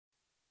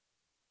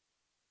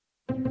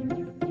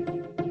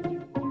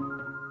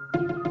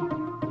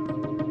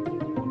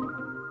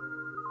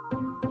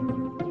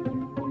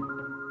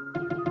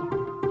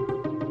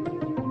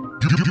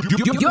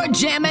You're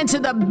jamming to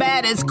the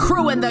baddest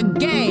crew in the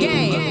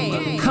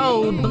game.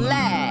 Code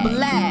Black.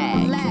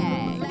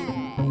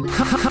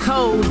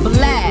 Code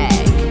Black.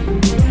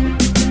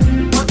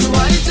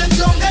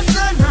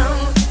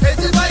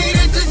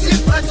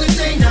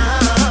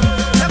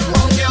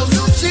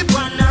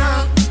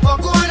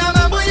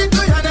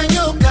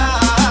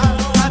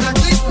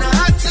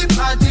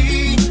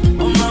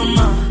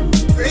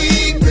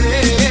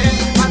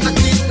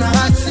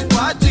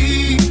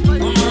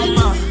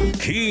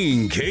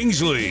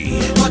 Kingsley.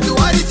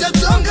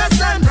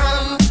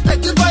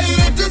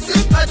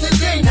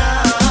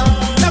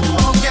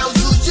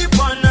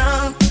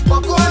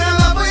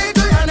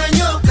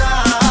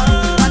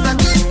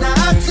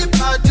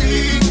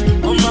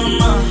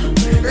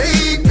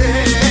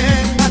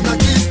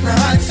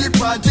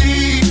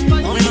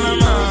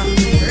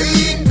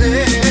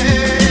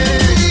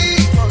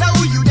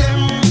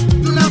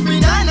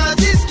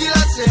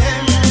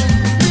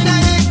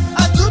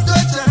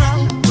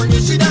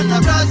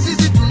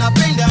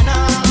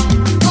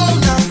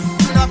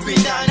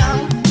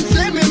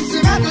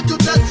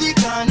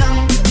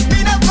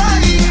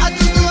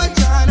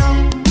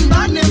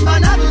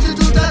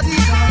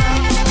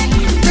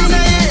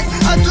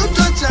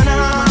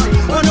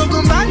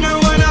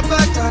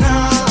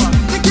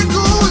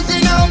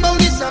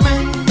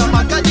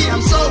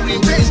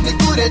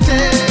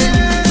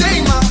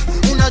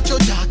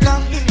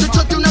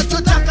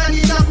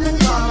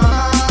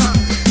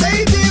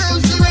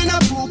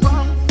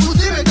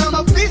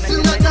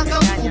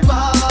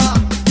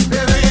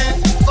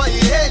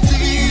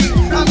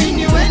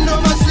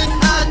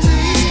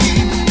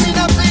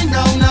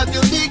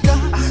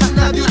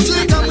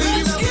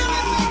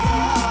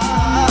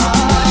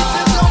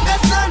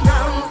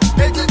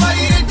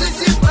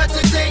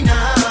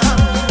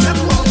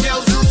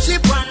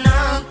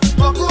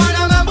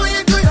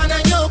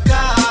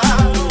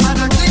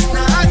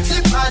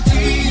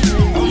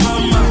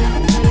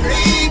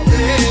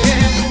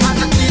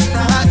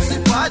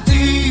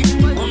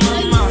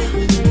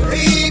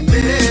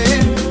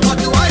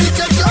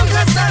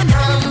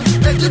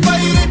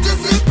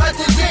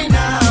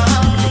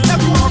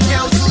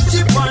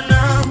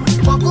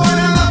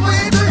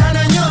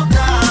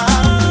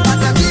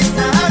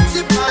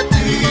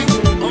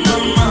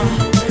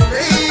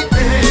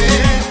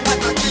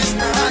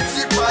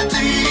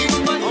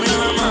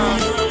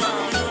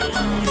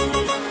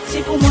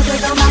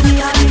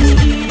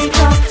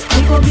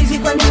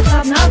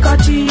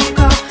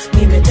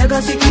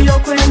 Sikio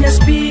kwenye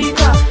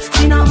speaker,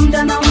 sina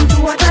muda na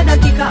mtu hata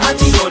dakika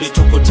ati shorty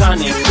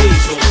tukutane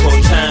please uko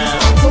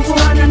town. Huku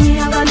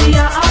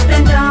ananiangalia up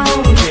and down.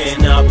 Okay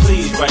now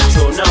please write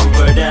your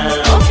number down.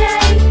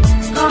 Okay,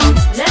 come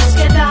let's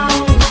get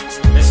down.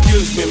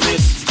 Excuse me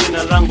miss,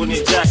 jina langu ni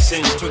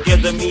Jackson.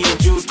 Together me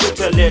and you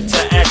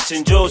tutaleta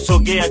action. Joe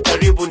sogea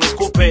karibu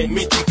nikupe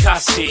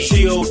mitikasi.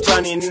 Sio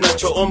utani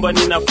ninachoomba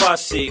ni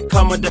nafasi.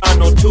 Kama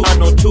dano two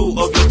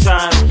of your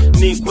time.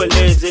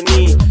 Nikueleze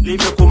ni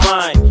live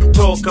kumai.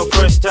 Toka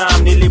first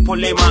time nilipo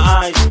lay my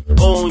eyes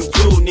on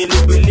you.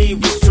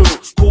 Nilibelieve it's true.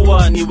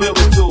 Kuwa ni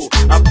wewe tu.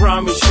 I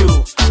promise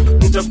you.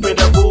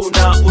 Nitapenda boo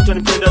na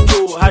utanipenda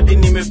tu. Hadi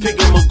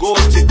nimepiga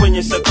magoti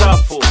kwenye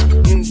sakafu.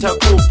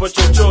 Nitakupa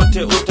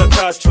chochote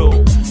utakacho.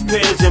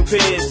 Pairs and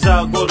pairs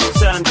are golden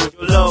sandals.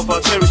 Your love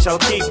I'll cherish, I'll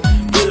keep.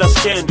 Villa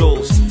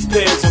scandals.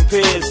 Pairs and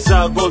pairs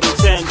are golden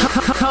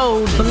sandals.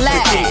 Code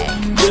Black.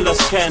 Villa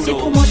scandals.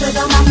 Siku moja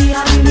dhamani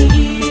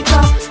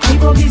aliniita,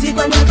 niko busy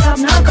kwenye club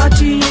na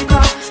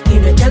katika.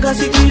 Nimetega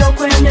sikio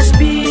kwenye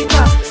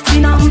speaker,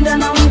 sina muda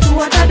na mtu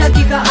hata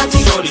dakika ati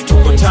shorty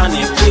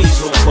tukutane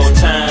please uko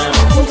town.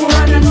 Huku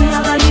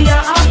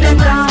ananiangalia up and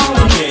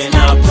down. Okay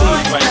now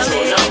please write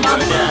your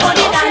number down. On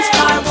the dance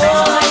floor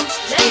boy,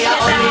 they are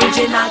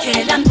original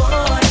Kenyan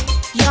boy.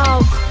 Yo,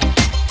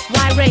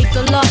 why rape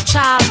the love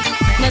child?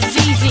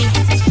 Nazizi,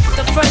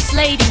 the first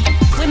lady,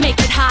 we make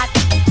it hot.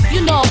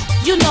 You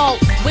know,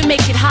 we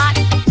make it hot.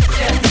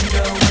 Kenyan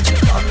girl, won't you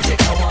come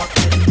take a walk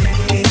with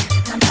me?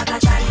 Nataka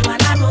chali wa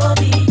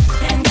Nairobi.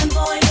 Kenyan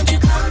boy, won't you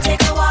come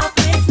take a walk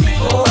with me?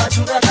 Oh,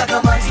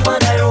 tunataka mazi wa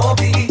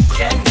Nairobi.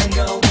 Kenyan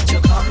girl, won't you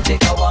come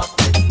take a walk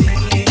with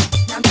me?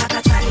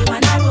 Nataka chali wa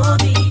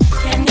Nairobi.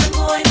 Kenyan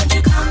boy, won't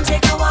you come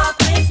take a walk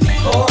with me?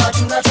 Oh,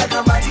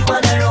 tunataka mazi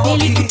wa Nairobi.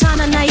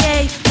 Nilikutana na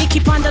yeye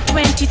nikipanda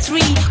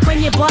 23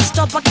 kwenye bus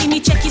stop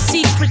akinicheki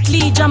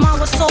secretly. Jamaa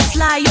was so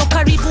fly, yo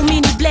karibu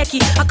mini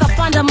bleki.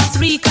 Akapanda ma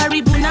 3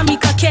 karibu na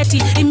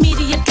mikaketi.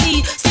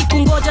 Immediately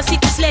sikungoja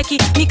siku sleki,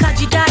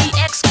 nikajidai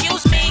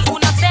excuse me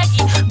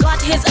unafeki.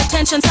 Got his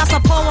attention, sasa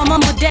power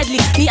mambo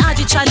deadly. Ni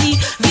aje chali,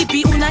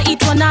 vipi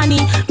unaitwa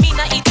nani? Mimi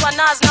naitwa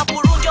Naz na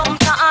burundio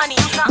mtaani.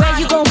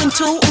 Where you going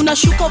to?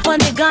 Unashuka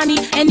upande gani?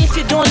 And if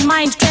you don't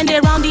mind, twende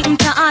round the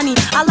mtaani.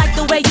 I like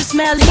the way you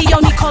smell,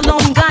 hiyo ni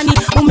cologne gani?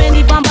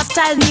 Umenibamba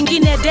style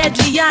nyingine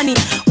deadly yani.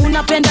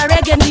 Unapenda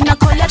reggae, nina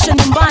collection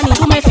nyumbani.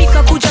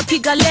 Tumefika kuja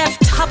piga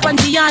left hapa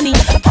njiani.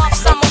 Pop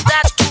some of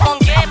that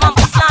tuongee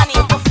mambo flani.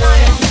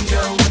 Kenyan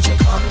girl, won't you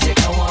come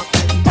take a walk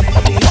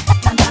with me?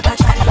 Nataka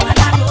chali wa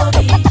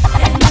Nairobi.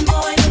 Kenyan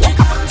boy, won't you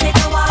come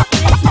take a walk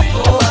with me?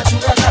 Oh,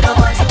 tunataka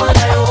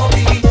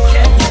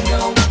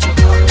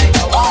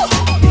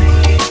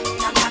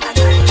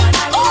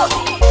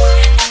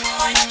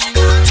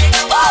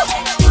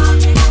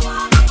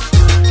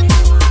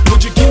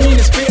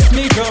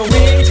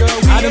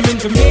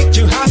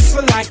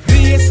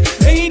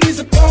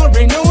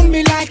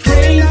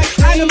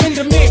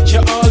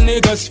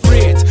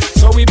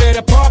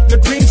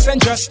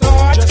just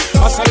start.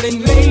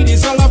 Hustling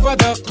ladies all over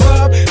the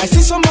club. I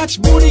see so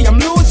much booty, I'm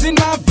losing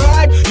my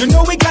vibe. You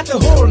know we got the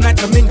whole night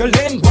to mingle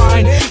and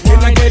wine.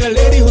 Can I get a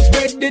lady who's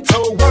ready to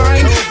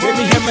wine? Let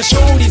me have my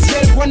shoulders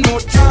yell one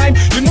more time.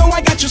 You know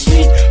I got you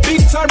sweet,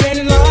 bitter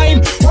and lime.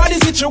 What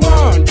is it you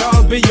want?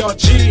 I'll be your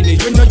genie.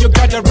 You know you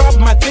gotta rub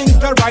my thing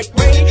the right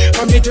way.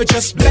 For me to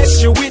just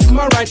bless you with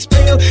my right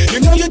spell. You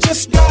know you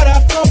just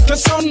gotta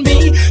focus on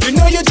me. You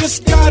know you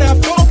just gotta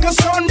focus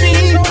on me.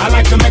 I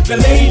like to make the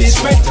ladies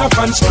sweat up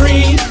and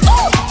scream.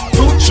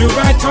 Put you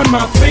right on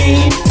my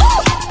feet.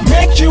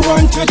 Make you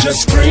want to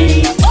just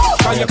scream.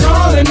 Cause you're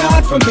calling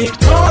out for me,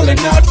 calling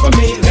out for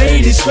me.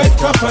 Ladies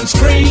sweat up and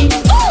scream.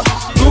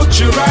 Put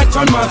you right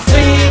on my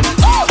feet.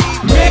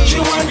 Make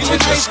you want to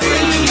just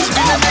scream.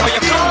 Cause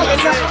you're calling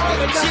out.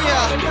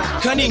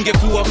 Kani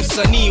ningekuwa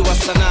msanii wa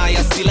sanaa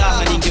ya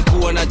silaha,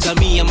 ningekuwa na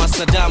jamii ya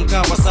masadam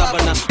kawa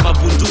saba na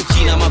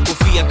mabunduki na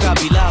makofia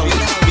kabilau.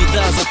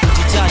 Bidhaa za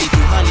kujijali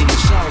tuhali na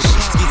shauri.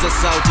 Sikiza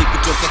sauti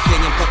kutoka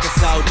Kenya mpaka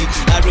Saudi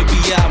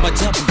Arabia.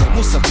 Majabu ya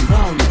Musa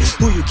Firauni.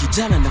 Huyu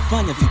kijana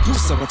nafanya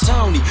vibusa wa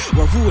tauni.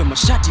 Wavue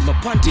mashati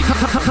mapanti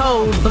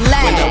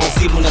wenda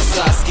wazimu na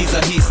saa.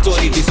 Sikiza hii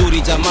story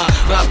vizuri jamaa.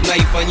 Rap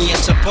naifanyia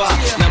chapa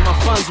na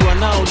mafanzi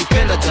wanao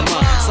nipenda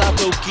jamaa.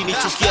 Sasa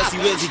ukinichukia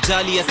siwezi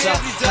jali hata.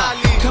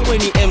 Kawe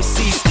ni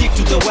MC, stick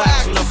to the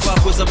wax.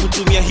 Unafaa kuweza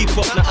kutumia hip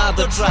hop na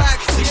other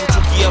tracks.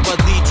 Sikuchukia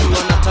badhiju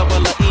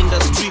wanatawala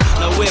industry.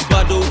 Na we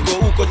bado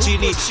uko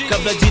chini.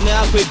 Kabla jina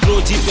yako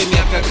grow jipe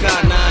miaka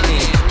kaa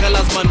 8.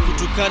 Kalazman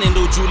kutukane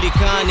ndo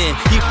ujulikane.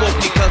 Hip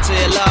hop ni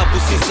culture ya love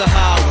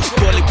usisahau.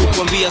 Pole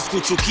kukwambia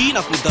sikuchuki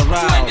na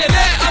kudharau.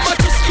 Tuendelee ama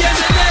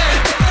tusiendelee.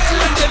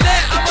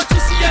 Tuendelee ama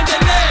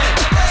tusiendelee.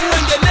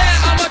 Tuendelee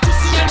ama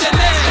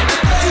tusiendelee.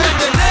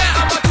 Tuendelee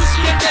ama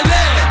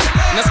tusiendelee.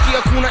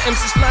 Nasikia kuna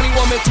MCs flani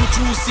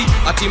wametutusi.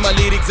 Atima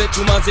lyrics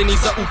zetu mazeni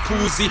za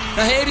upuzi.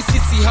 Na heri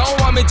sisi hao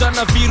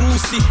wamejana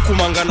virusi.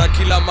 Kumangana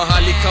kila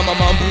mahali kama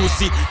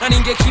mambusi. Na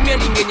ningekimia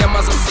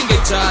ningenyamaza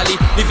singejali.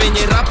 Ni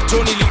venye rap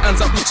tone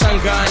ilianza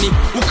uchangani.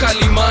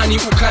 Ukalimani,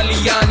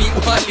 ukaliani,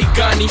 uhali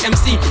gani.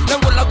 MC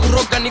lango la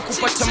kuroga ni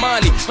kupata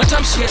mali.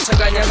 Matamshi ya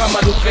changanya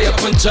kama lugha ya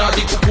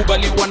Punjabi.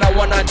 Kukubaliwa na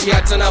wanati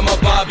hata na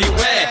mababi.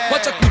 We,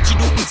 wacha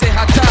kujidu mzee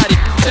hatari.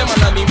 Sema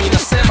na mimi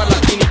nasema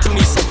lakini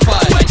tuni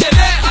safari.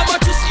 Tuendelee ama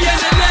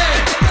tusiendelee.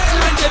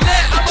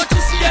 Tuendelee ama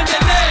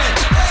tusiendelee.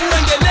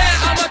 Tuendelee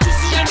ama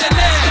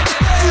tusiendelee.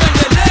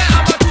 Tuendelee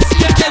ama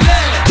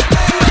tusiendelee.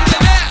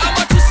 Tuendelee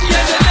ama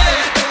tusiendelee.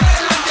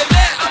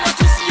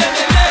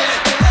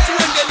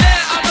 Tuendelee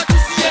ama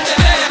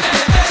tusiendelee.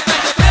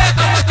 Tuendelee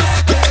ama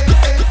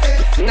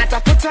tusiendelee.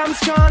 Natafuta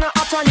msichana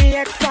hapa ni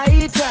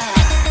exciter.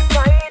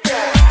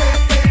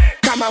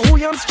 Kama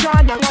huyo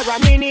msichana ngara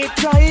mini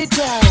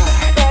tighter.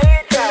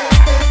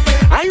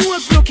 I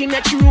was looking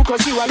at you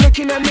cause you are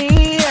looking at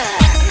me.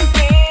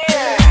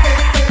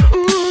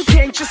 Ooh,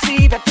 can't you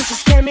see that this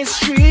is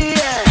chemistry?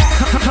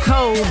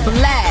 Cold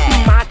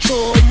black.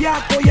 Macho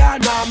yako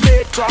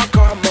yanameta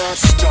kama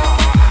star.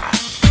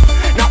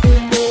 Na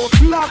umbo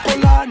lako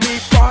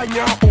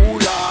lanifanya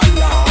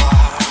ulala.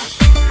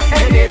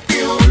 And if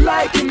you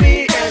like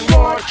me and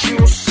what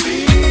you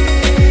see,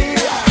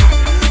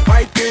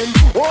 I can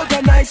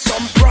organize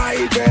some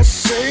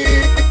privacy.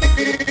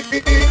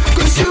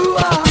 Cause you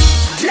are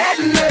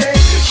deadly,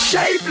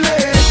 shapely,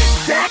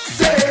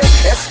 sexy.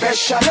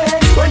 Especially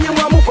when you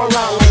move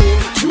around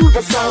to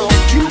the sound,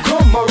 you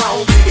come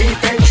around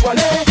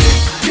eventually.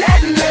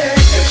 Deadly,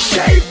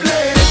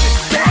 shapely,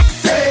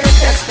 sexy.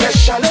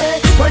 Especially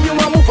when you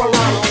move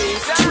around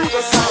to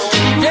the sound,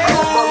 you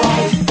come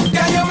around.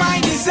 Girl, you're my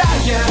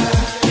desire.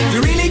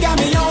 You really got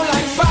me on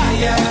like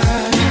fire.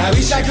 I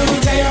wish I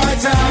could tell you I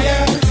tell you.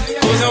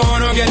 Cause I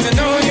wanna get to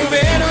know you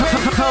better.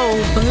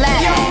 Cold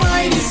black. You're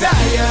my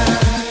desire.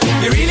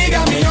 You really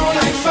got me on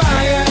like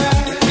fire.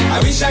 I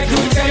wish I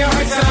could tell you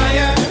I tell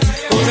you.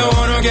 Cause I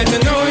wanna get to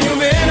know you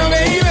better,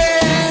 baby.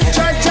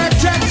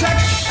 Check.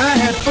 I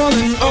had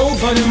fallen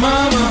over the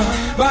mama,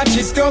 but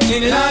she's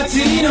talking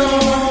Latino.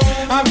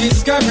 I've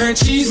discovered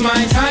she's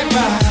my type,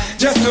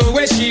 just the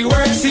way she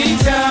works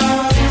it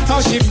out. How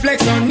she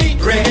flex on neat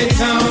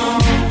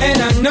reggaeton.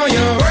 And I know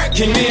you're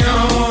working me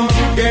on.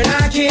 Girl,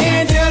 I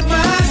can't help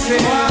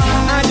myself.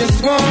 I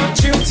just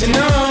want you to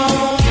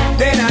know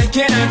that I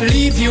cannot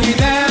leave you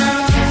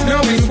without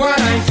knowing what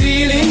I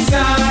feel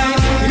inside.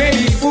 You may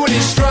be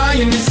foolish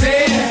trying to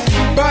say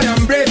that, but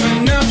I'm brave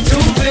enough to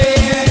play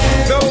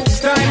those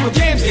type of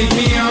games leave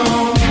me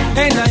on.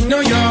 And I know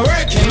you're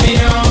working me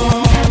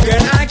on.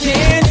 Girl, I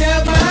can't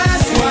help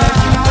myself.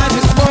 I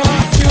just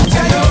want you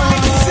to know my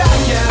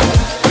desire.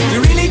 You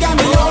really got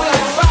me on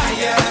like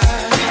fire.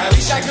 I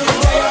wish I could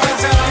tell you I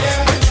tell you.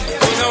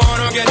 Cause I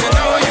wanna get to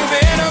know you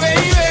better,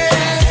 baby.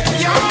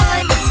 You're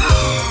my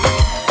desire.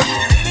 You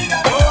really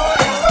got me on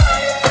like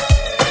fire.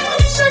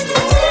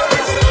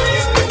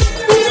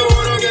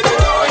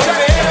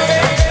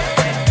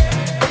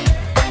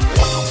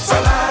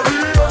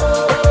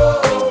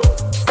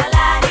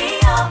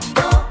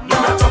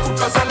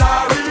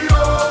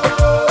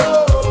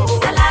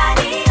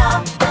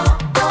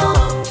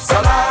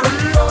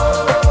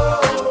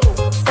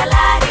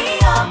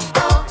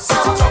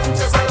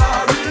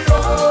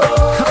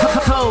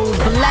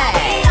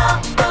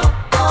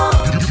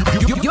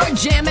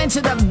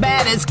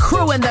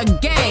 crew in the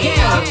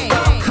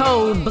game.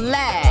 Code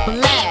Black.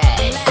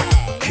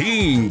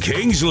 King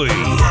Kingsley.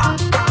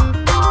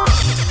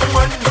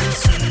 When you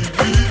see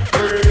me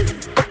pray,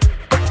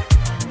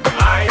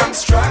 I am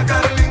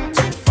struggling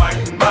to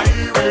find my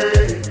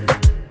way.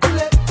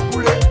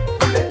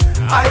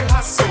 I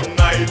hustle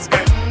night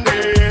and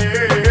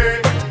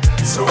day,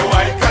 so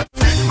I can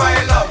feed my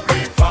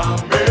lovely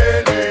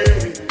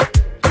family.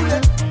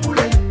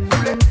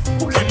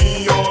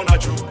 Ukiniona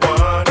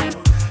jukwani,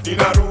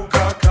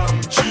 ninaruka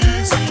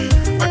kamchizi,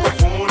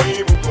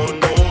 mikrofoni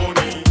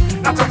mkononi,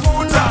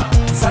 natafuta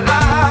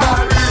salari.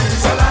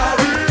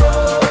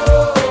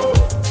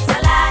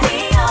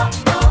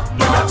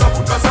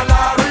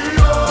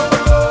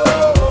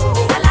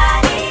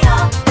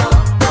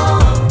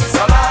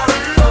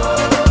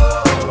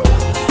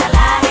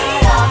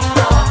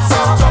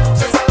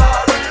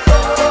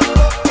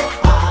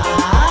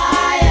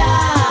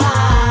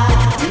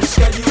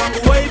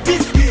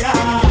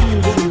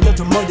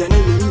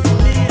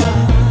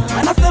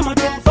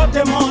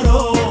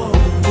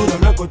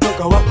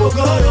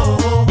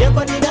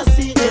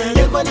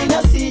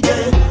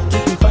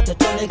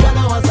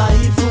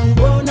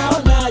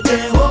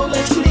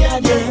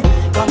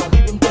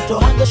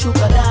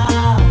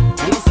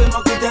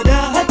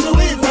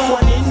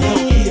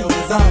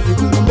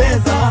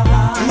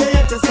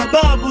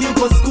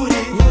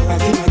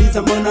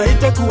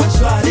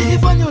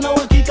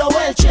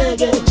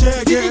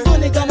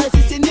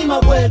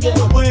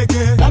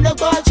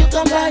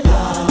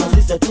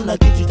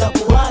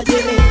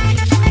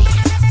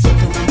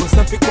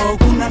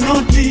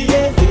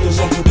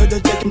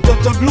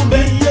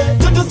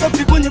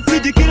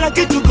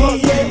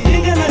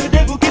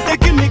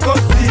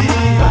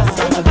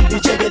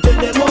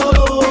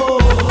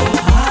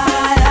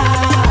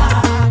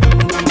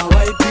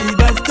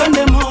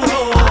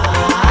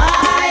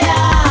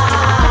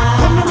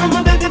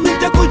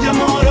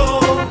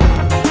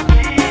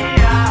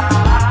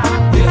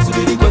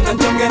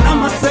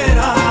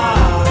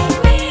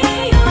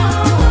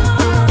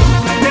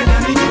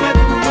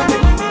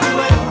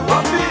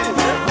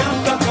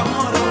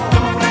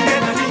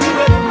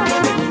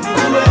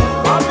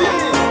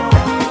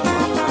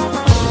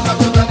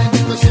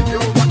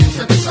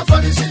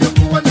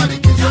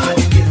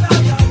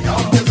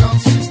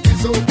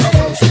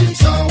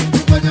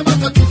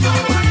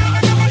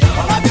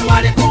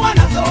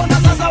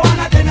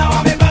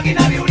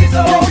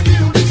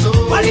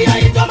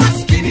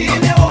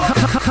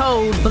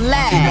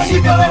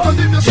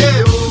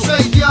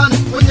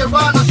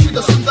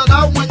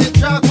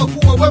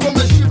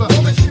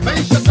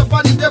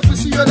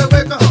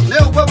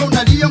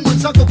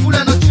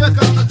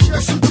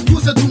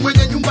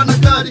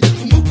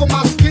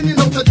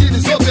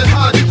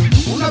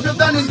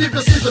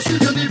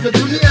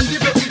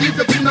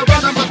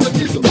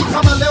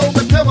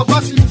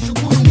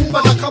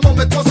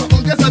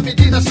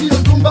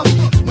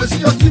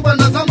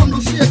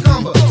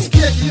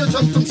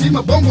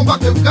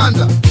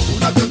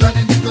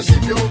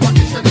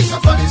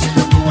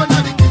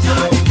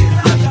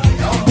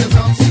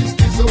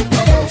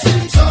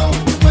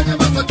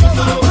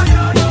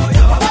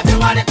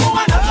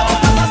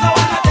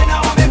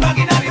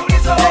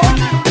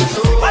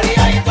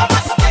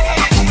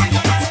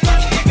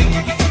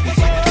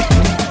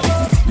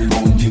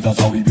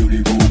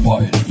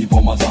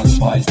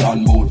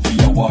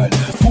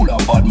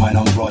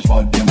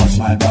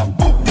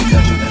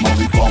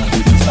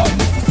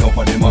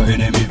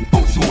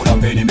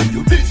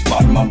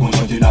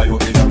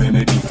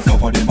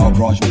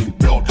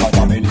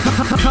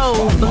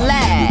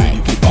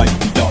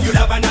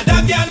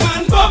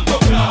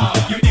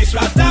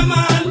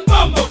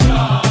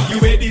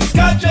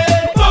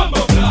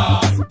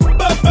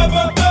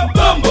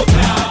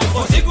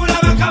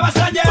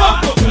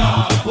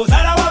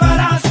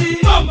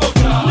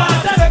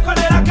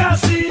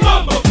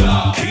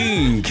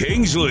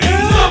 Kingsley.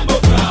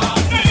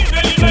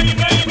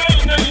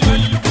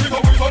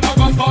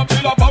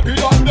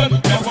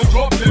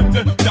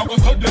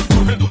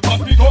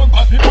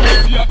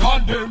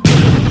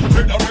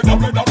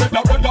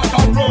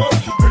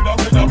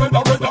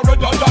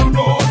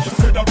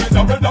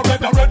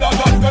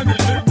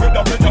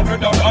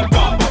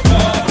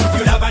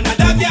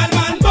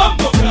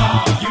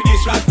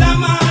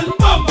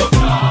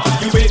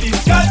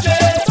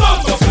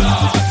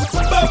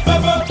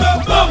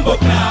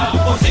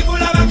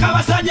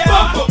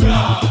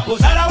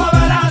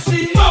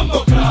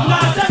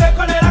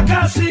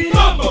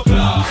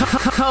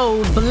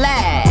 Code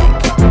Black.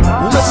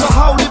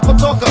 Umesahau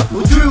ulipotoka,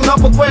 ujui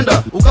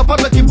unapokwenda,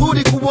 ukapata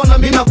kiburi kuona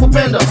mimi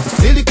nakupenda.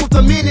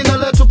 Nilikuthamini na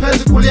leo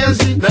tupenzi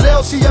kulienzi, na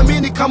leo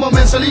siamini kama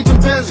umesaliti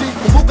mpenzi.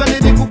 Kumbuka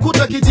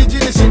nilikukuta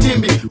kijijini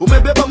Sitimbi,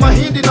 umebeba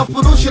mahindi na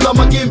furushi la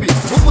magimbi,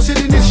 huku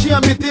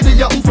silinishia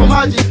mithili ya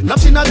mfamaji.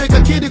 Nafsi nayo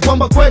ikakiri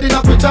kwamba kweli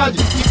nakuhitaji.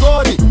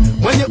 Kigori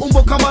mwenye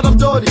umbo kama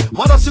Rabdori,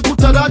 wala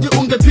sikutaraji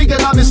ungepiga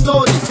nami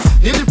story.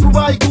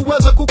 Nilifurahi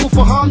kuweza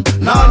kukufahamu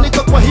na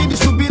nikakuahidi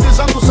subiri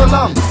zangu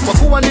salamu, kwa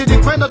kuwa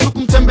nilikwenda tu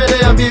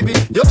kumtembelea bibi.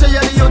 Yote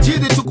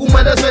yaliyojiri tu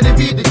kumweleza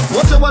ilibidi.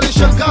 Wote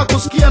walishangaa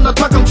kusikia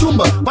nataka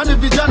mchumba, kwani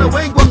vijana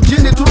wengi wa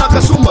mjini tuna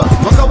kasumba.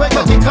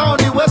 Wakaweka kikao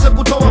niweze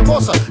kutoa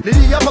posa,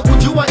 niliapa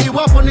kujua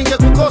iwapo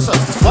ningekukosa.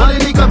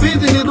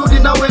 Walinikabidhi nirudi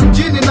nawe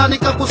mjini, na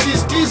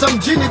nikakusisitiza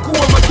mjini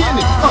kuwa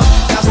makini.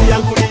 Nafsi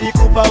yangu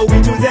nilikupa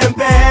uitunze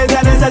mpenzi,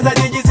 na sasa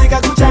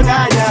jijisika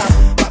kuchanganya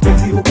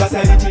mapenzi,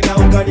 ukasaliti na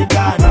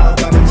ukanikana.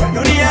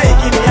 Dunia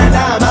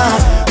ikiniandama,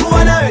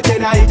 kuwa nawe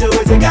tena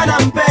itowezekana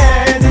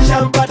mpenzi.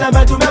 Shampata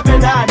ambaye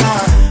tumependana,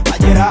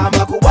 majeraha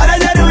makubwa na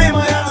jeruhi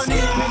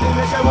moyoni,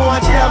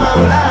 nimeshamuachia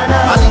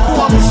Maulana.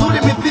 Alikuwa mzuri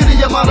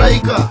mithili ya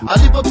malaika,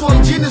 alipotua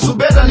mjini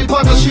Zubeda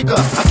nilipata shika.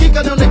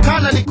 Hakika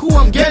nionekana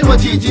alikuwa mgeni wa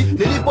jiji,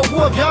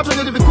 nilipovua viatu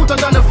nilivikuta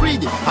ndani ya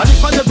friji.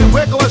 Alifanya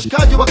viweka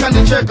washikaji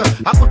wakanicheka,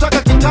 hakutaka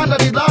kitanda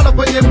nilala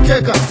kwenye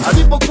mkeka.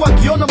 Alipokuwa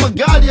akiona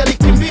magari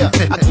alikimbia,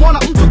 akimwona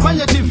mtu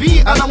kwenye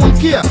TV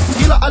anamwamkia.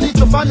 Kila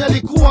alichofanya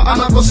alikuwa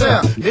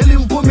anakosea,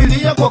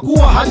 nilimvumilia kwa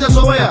kuwa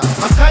hajazoea.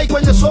 Akai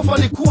kwenye sofa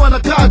alikuwa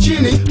anakaa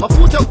chini,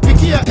 mafuta ya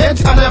kupikia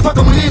eti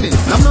anayapaka mwilini.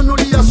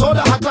 Namnunulia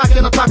soda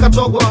hatake nataka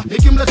togwa,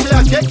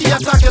 nikimletea keki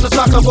hatake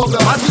nataka boga.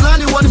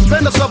 Majirani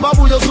walipenda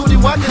sababu ya uzuri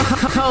wake,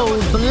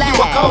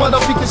 wakawa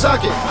rafiki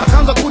zake.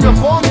 Akaanza kunywa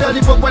pombe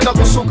alipokwenda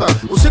kusuka,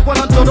 usiku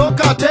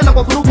anatoroka tena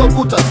kwa kuruka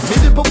ukuta.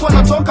 Nilipokuwa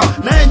natoka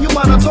naye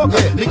nyuma anatoka,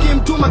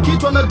 nikimtuma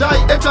kitu anadai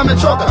eti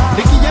amechoka.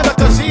 Nikienda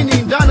kazini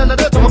ndani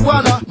analeta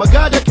mabwana,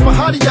 magari ya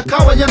kifahari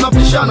yakawa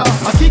yanapishana.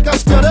 Hakika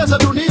sikereza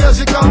dunia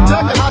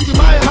zikamteka,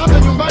 hatimaye hata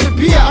nyumbani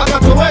pia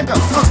akatoweka.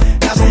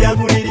 Nafsi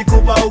yangu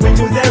nilikupa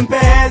uitunze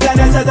mpenzi,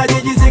 na sasa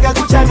jijisika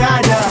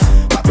kuchanganya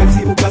mapenzi,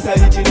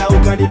 ukasaliti na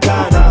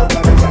ukanikana.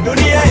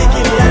 Dunia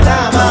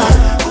ikiniandama,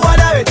 kuwa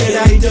nawe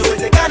tena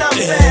itowezekana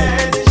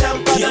mpenzi.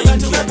 Shampata ambaye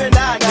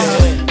tumependana,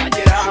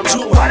 majeraha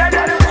makubwa na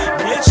jeruhi.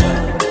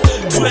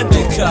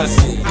 Twende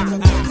kazi.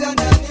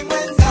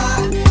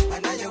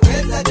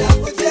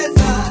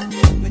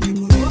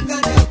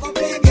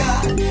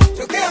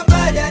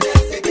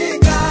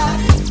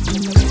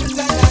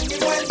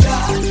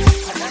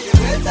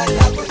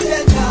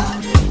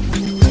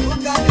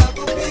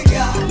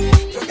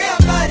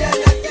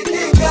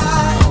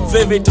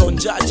 Veve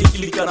tonjaji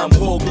kilika na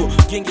mhogo,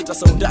 genge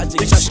tasaundaje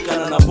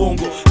kishashikana na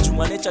bongo.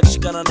 Jumanecha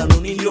kishikana na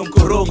nunilio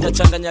mkorogo,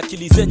 inachanganya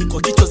akili zenyu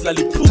kwa kichwa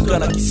zilalipuka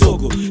na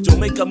kisogo.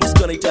 Jamaica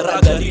music wanaita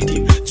raga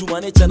rhythm,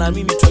 Jumanecha na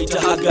mimi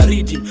twaita haga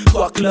rhythm.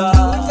 Kwa club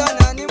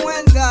nani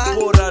mwenza,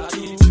 bora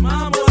tu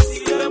mama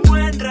siwe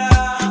mwenda.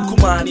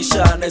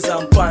 Kumaanisha neza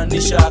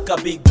mpanisha ka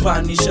big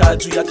panisha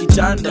juu ya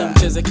kitanda.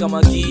 Mcheze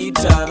kama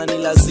gita na ni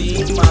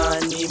lazima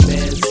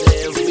nimeze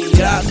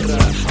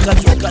Viagra.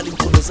 Kati kali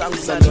mkono zangu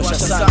zaniosha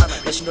sana,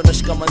 nashindwa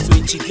nashika manzo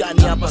inchi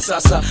gani hapa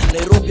sasa.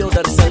 Nairobi au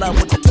Dar es Salaam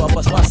mtoto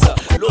hapa sasa.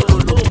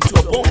 Lolo mtu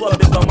wa bongo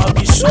abeba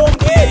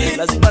mabishongi,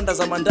 lazima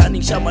ndazama ndani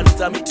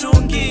nishamaliza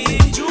mitungi.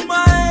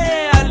 Juma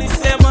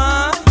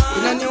alisema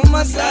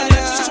inaniuma sana,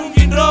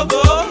 chungi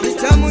ndogo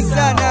nitamu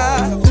sana.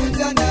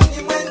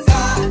 Nani mwenza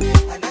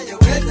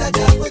anayeweza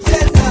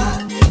kucheza,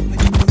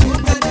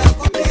 mjikuruka na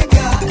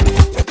kupiga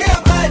tokea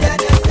mbali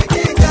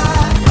anasikika.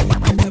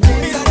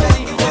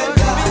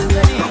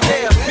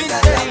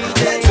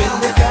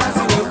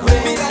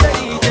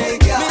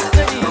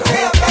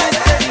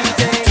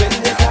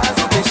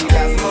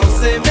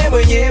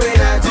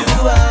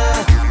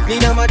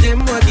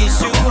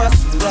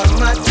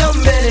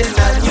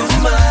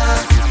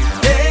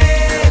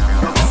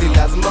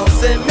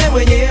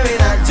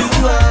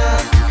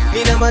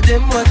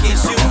 Mademu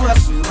akishua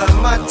sura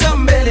macho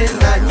mbele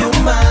na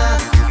nyuma.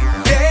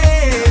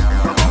 Hey,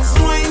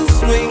 swing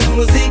swing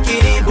muziki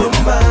ni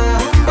bomba,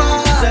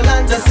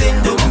 talanta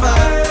sindumba,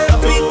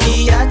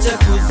 Afriki acha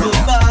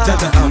kuzuba.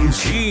 Tata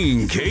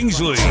King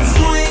Kingsley.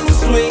 Swing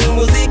swing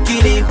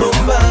muziki ni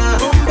bomba,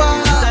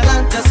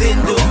 talanta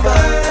sindumba,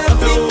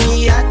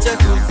 Afriki acha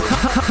kuzuba.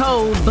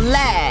 Cold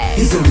Black.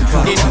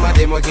 Nina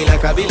mademu wa kila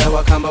kabila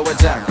wakamba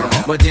wajaka,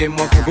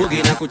 mademu wa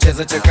kubugi na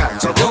kucheza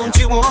chakacha. Don't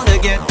you wanna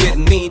get with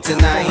me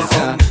tonight?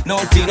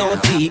 Naughty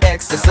naughty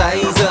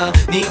exercise.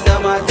 Nina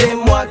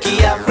mademu wa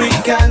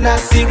kiafrika na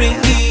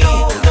siringi,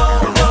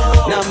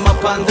 na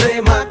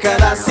mapandre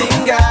makala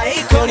singa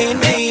iko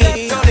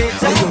nini.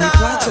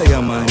 Unipata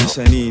ya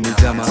maanisha nini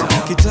jama?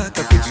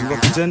 Kitaka kujua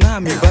kuja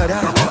nami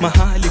bara,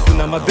 mahali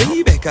kuna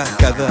mabebe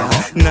kadhaa.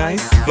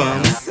 Nice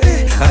bumps,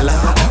 ala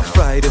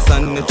Friday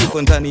sana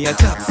tuko ndani ya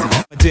taxi.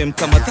 Madem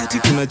kama 30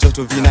 kuna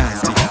joto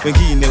vinasti,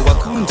 wengine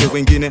wakonje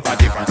wengine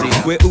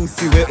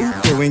weusi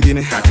weupe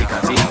wengine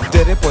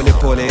dere pole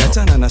pole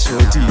achana na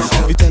shoti.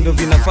 Vitendo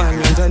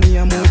vinafanywa ndani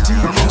ya moti,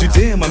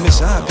 judema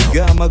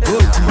ameshapiga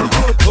magoti.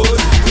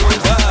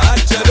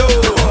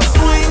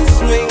 Swing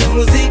swing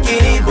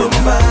muziki ni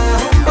bomba,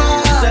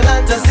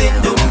 talanta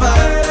sindumba,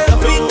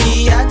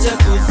 Afriki acha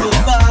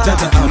kuzuba.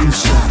 Tata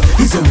amsha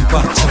hizo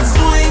mpacha.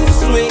 Swing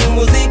swing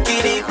muziki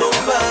ni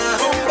bomba,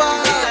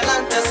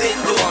 talanta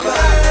sindumba,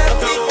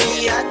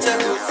 Afriki acha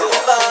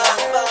kuzuba.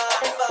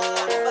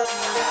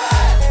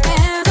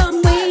 And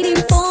I'm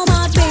waiting for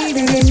my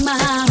baby in my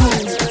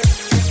home.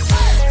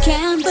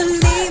 Can't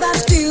believe I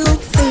still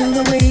feel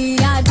the way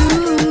I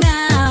do.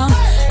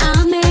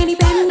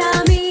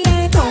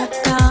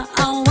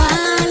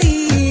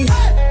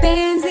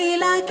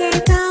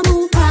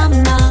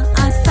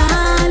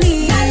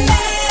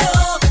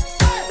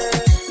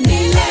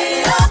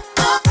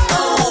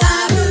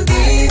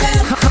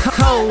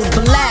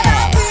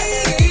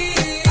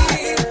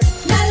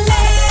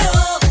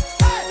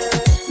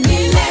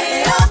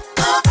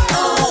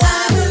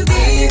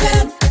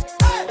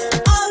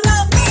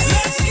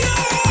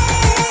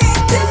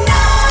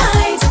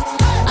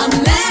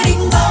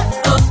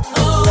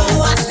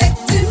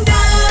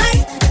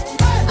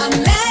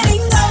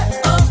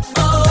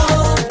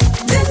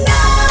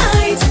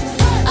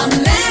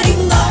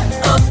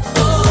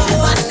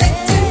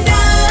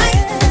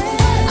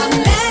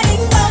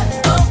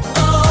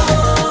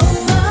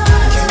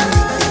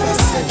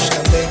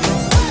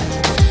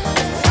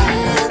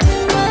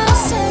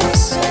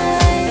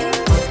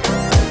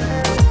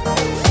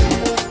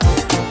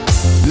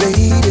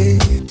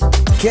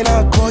 Can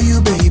I call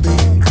you baby?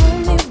 Call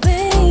me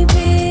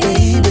baby.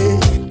 Baby,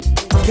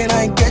 can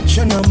I get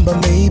your number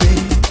maybe?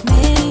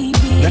 Maybe.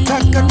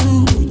 Nataka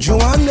tu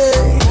juane,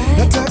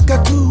 nataka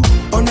tu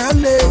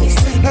onane,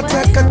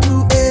 nataka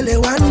tu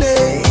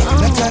elewane,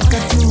 nataka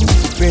tu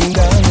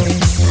pendane.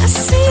 I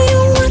see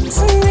you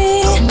wanting me.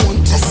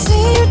 I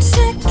see you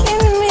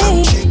checking me.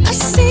 I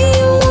see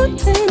you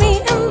wanting me,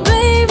 and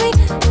baby,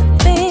 I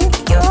think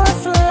you're a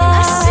fly.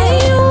 I see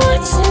you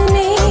watching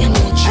me.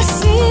 I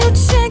see you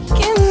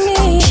checking me.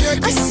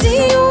 I see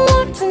you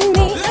wanting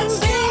me, and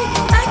baby,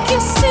 I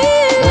can see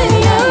it in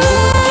your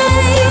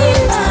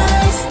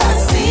eyes.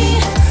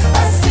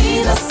 I see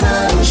the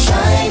sun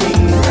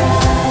shining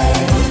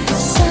bright,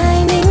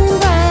 shining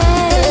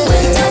bright.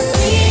 When I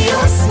see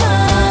your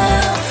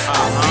smile,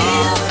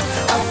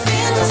 I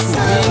feel the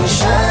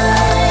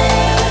sunshine.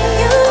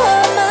 You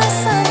are my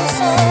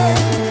sunshine.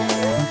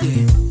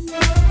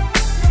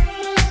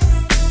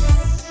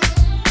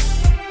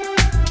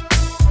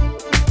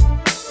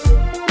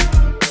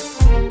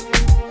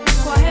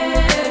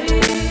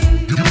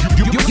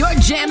 You're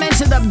jamming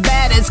to the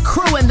baddest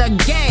crew in the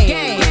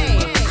game.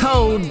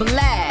 Code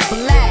Black.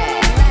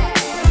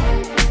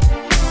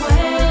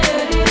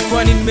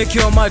 Kwani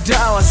nimekewa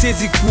madawa,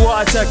 siwezi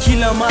kuacha.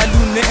 Kila mahali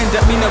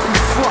unaenda mimi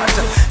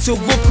nakufuata,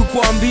 siogopi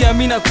kukuambia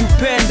mimi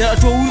nakupenda.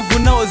 Watu wa ulivu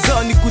nao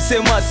zao ni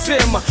kusema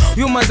sema.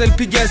 Huyo manza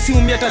alipigia simu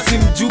mimi hata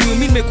simjui.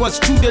 Mimi nimekuwa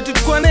studio,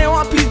 tulikuwa naye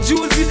wapi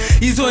juzi?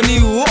 Hizo ni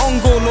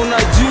uongo,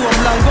 unajua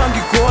mlango wangu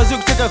iko wazi,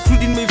 ukitaka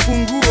kurudi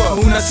nimeifungua.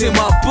 Unasema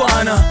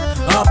hapana,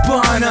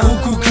 hapana,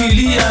 huku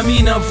kilia mimi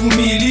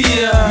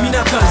navumilia. Mimi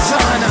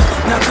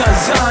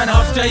nakazana,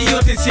 after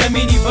yote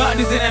siamini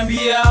bado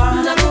zaniambia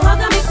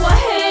nakuaga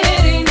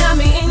mikwaheri,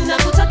 nami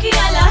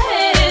nakutakia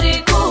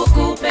laheri.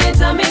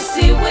 Kukupenda mimi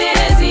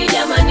siwezi,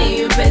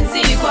 jamani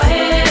mpenzi,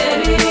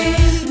 kwaheri.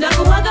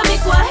 Nakuaga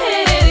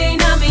mikwaheri,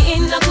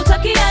 nami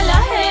nakutakia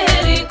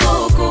laheri.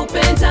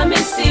 Kukupenda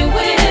mimi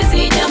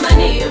siwezi,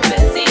 jamani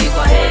mpenzi,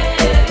 kwaheri.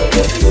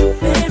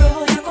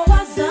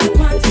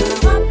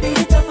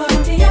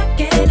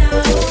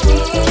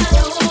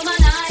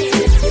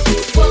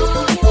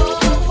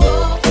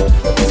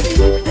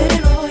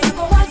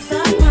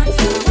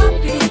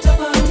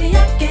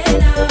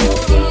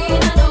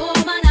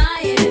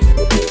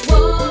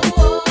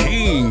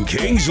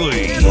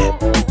 Kingsley.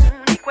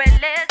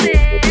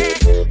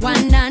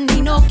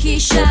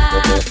 Wananinokisha,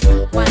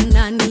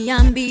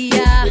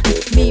 wananiambia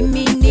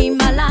mimi ni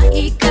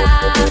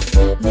malaika,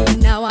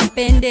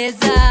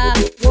 ninawapendeza,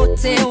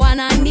 wote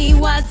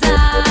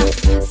wananiwaza,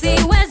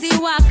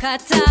 siwezi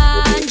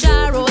wakata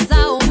njaro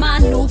zao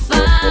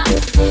manufaa.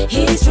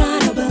 He's trying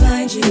to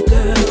blind you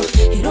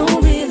girl, he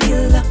don't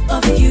really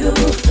love you.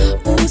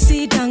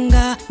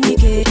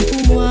 Usidanganyike,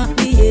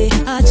 umwambie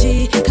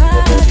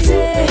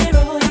ajikate.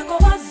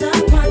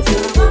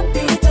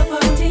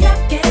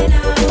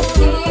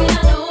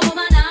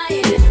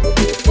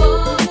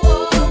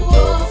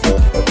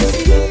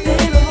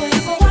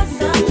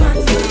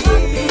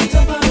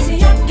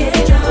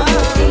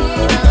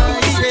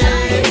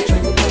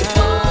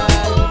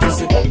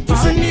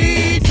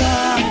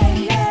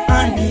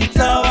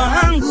 Anita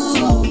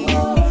wangu,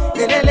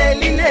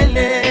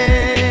 lelelelele,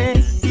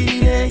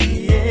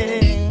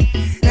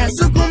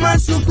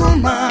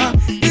 nasukuma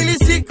ili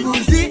siku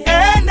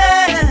ziende,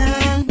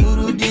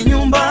 urudi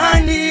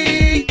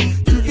nyumbani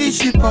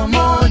tuishi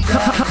pamoja.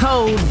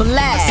 Code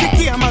Black.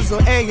 Sikia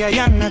mazoea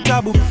yana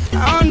tabu,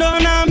 ndo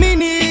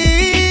naamini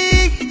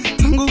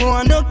tangu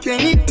uondoke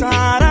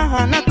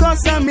nitaraha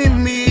nakosa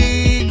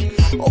mimi.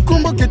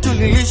 Ukumbuke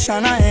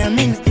tulilisha naye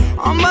amini,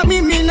 ama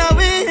mimi na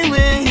wewe,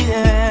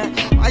 yeah.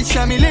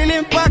 Maisha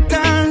milele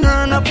mpaka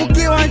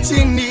nafukiwa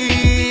chini,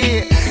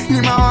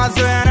 ni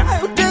mawazo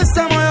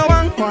yanayotesa moyo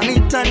wangu,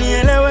 Anita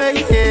nielewe,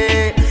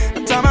 yeah.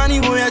 Natamani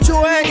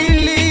uyajue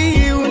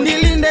ili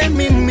unilinde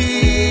mimi,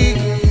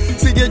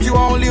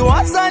 sijejua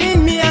uliwaza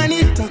nini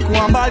Anita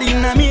kuwa mbali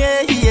na mie,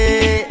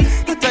 yeah.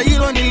 Hata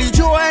hilo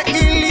nilijua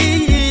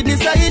ili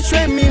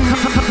nisaishwe mimi.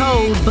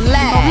 Code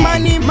Black.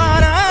 Amani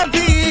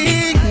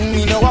maradhi,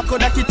 mino wako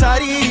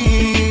daktari,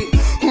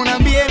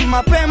 unambie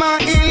mapema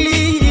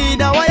ili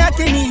dawa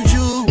yake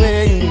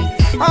nijue.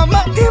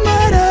 Amani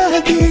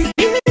maradhi,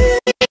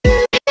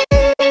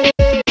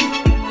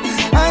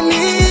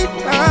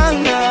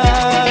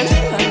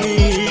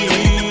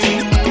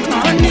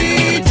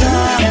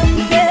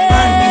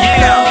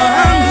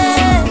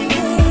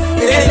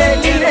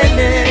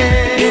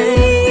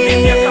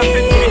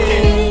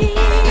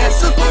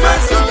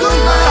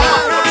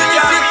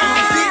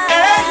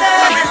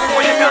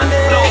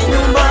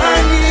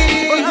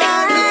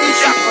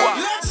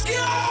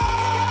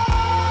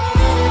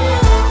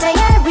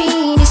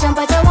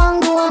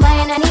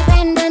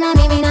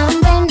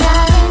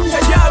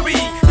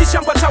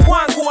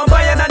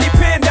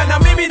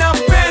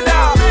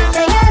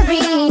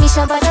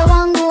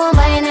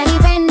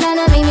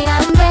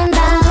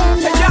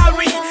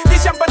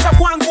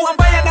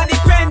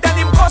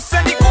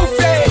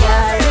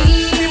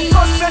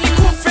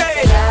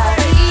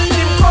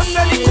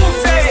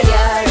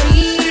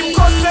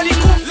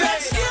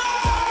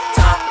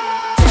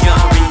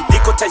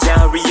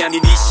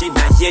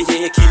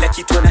 yeye kila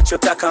kitu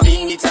anachotaka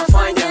mimi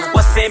nitafanya.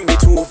 Waseme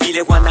tu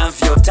vile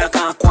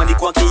wanavyotaka, kwani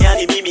kwake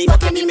yani mimi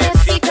kwake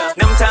nimefika.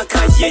 Namtaka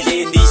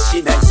yeye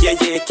niishi na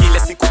yeye kila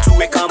siku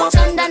tuwe kama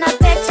chanda na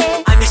pete.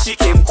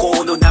 Anishike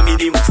mkono na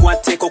mimi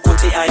nimfuate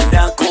kokote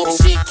aendako.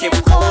 Nishike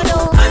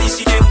mkono,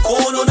 anishike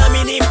mkono na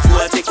mimi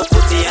nimfuate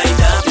kokote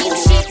aendako.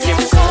 Nishike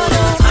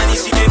mkono,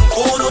 anishike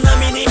mkono na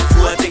mimi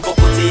nimfuate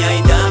kokote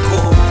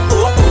aendako.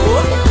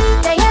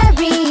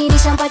 Tayari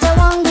nishampata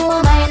wangu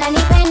ambaye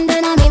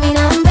ananipenda na mimi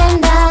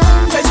nampenda.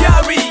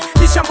 Tayari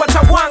nishampata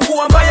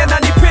wangu ambaye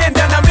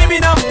ananipenda na mimi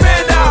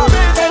nampenda.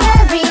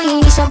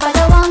 Tayari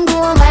nishampata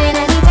wangu ambaye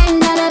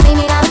ananipenda na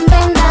mimi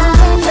nampenda.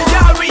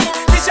 Tayari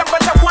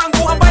nishampata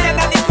wangu ambaye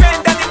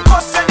ananipenda,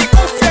 nikose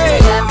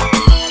nikufe.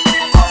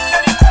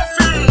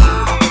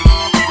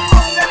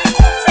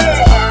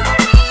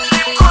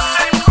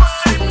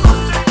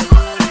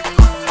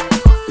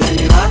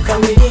 Yani raka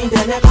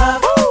milinda na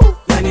club,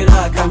 yani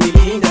raka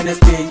milinda na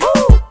stage,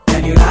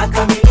 yani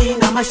raka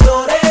milinda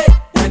mashore,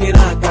 yani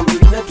raka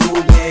milinda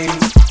tube.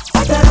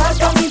 Ata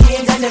raka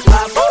milinda na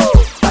club,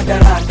 ata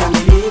raka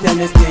milinda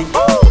na stage,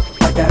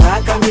 ata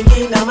raka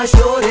milinda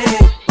mashore,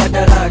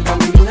 ata raka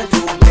milinda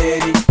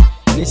tube.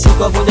 Ni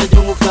siku ya vunja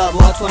jungu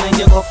club, watu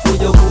wanaingia kwa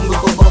fujo, kumbe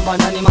kwa bomba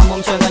ndani mambo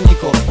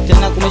mchanganyiko.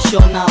 Tena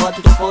kumeshona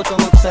watu tofauti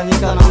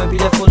wamekusanyika na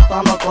wamepiga full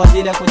pamba kwa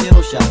ajili ya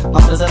kujirusha.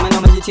 Maprazamani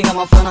wamejitinga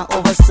mafana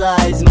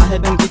oversize,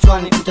 maheben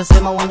kichwani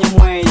utasema wenye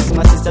mwezi.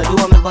 Masista du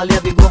wamevalia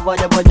vigogo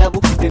ajabu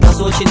ajabu,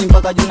 vipasuo chini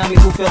mpaka juu na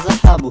mikufu ya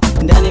dhahabu.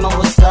 Ndani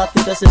mambo safi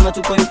utasema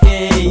tuko UK,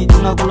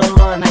 tunakula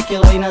lora na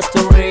kila ina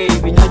story.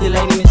 Vinywaji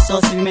laini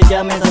misosi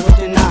vimejaa meza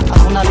zote na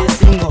hakuna aliye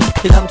single,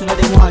 kila mtu na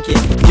demu wake.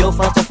 Njoo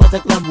fasta fasta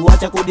club,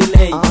 wacha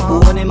kudelay,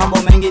 uone mambo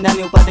mengi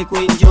ndani upate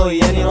kuenjoy.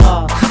 Yani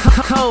raw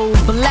Cold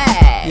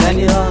Black,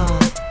 yani raw,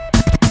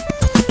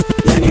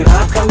 yani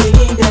raka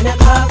milinda na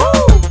club,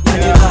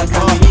 yani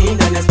raka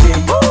milinda na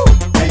stage,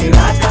 yani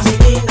raka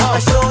milinda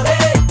mashore,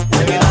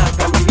 yani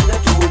raka milinda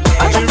tube.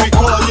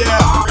 Lyrical,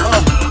 yeah.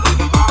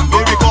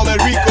 Lyrical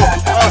Enrico.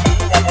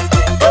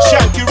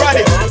 Shanky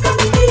Radix.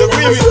 The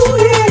remix.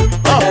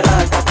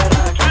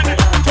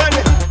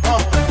 Twende.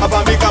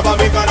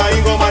 Abamika na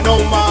ingoma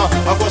noma.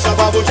 Kwa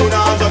sababu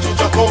tunaanza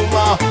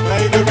tutakoma. Na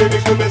ile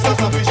remix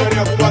tumesasafisha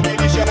ya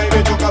kuwakilisha na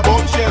imetoka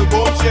bombshell.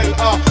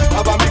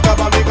 Abamika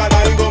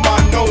na ingoma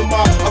noma.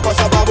 Kwa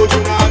sababu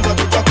tunaanza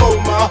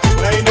tutakoma.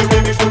 Na ile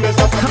remix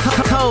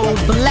tumesasafisha Cold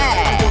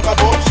Black,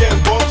 bombshell.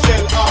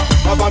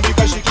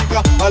 Abamika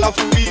shikika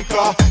alafu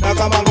wika, na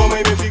kama ngoma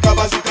imefika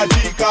basi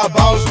katika.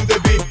 Bounce to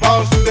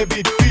the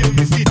beat, feel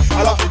the seat,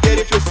 alafu get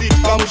it your seat.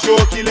 Kama show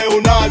kile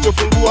unacho,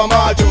 fungua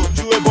macho,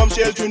 jue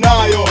bombshell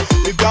tunayo.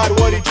 We've got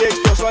what it takes,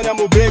 twasanya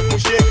mu break mu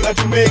shake, na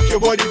to make your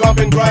body bump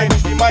and grind.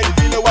 Usimaini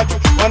vile watu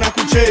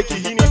wanakucheki,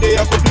 hii ni day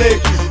ya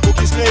kubleki.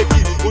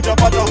 Ukisleki,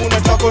 utapata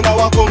huna chako na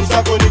wako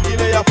mzako ni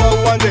kile ya fa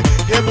uanze.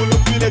 Hebu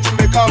look vile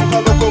tumekam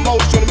ka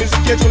locomotion,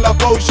 music yetu la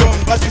potion.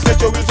 Basi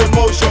set your wheels on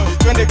motion,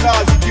 twende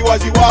kazi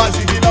kiwaziwazi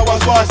bila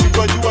wasiwasi.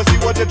 Twajua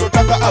si wote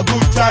tutaka a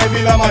good time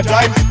bila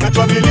madai, na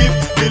twa believe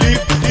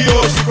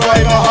hiyo si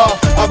crime.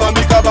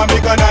 Abamika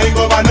na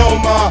ingoma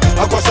noma,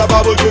 kwa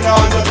sababu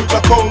tunaanza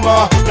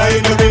tutakoma. Na hii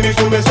ndio remix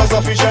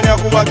tumesasafisha ya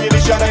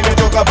kuwakilisha na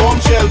imetoka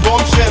bombshell.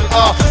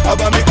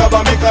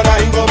 Abamika na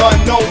ingoma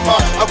noma,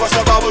 kwa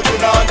sababu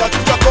tunaanza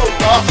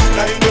tutakoma.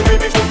 Na hii ndio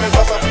remix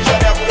tumesasafisha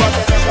ya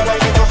kuwakilisha na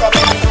imetoka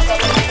bombshell.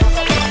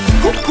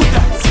 Kuku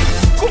dance,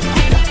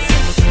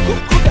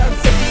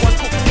 everyone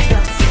kuku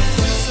dance.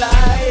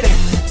 Slide,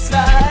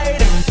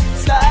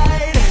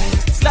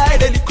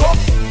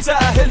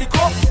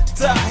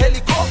 helicopter.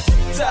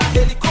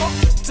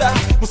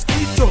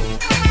 Mosquito,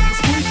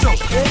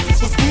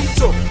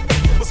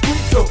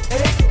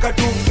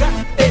 kadunga,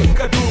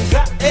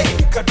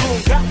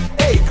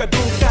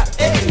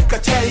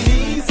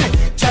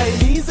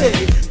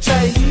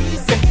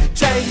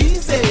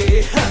 Chinese,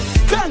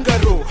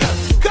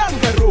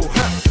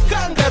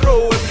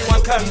 kangaroo,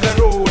 everyone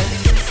kangaroo.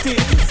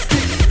 Sting,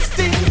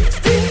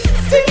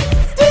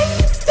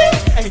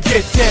 and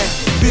get down.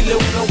 Below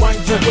no one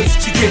your waist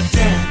to get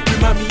down.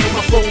 Remind me of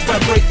my phone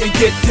vibrate and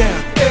get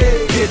down.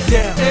 Get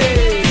down, and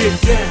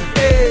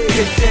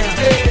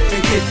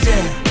get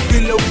down.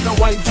 Below no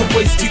one your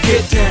waist to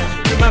get down.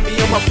 Remind me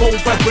of my phone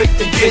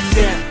vibrate and get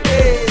down.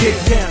 Get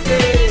down,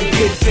 and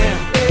get down.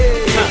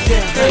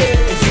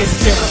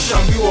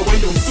 Nashambiwa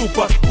wendo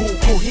msupa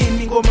huku, hii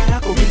ni ngoma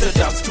yako mita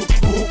dance tu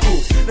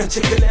huku.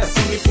 Nachekelea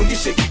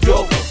sinifundishe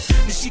kidogo,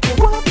 nishike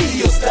wapi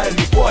hiyo style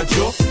ni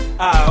poajo.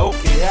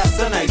 Okay,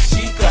 hasa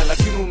naishika,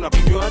 lakini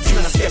unapimwa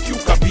jina nasikia kiu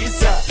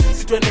kabisa.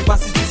 Sitwende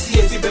basi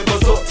jisie zibebo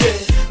zote,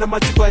 na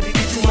maji baridi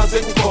chuma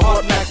zengu kwa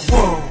hot like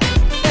wow.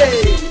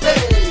 Hey,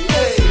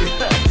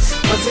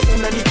 maze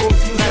unani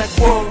confuse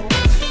like wow.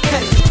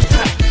 Hey,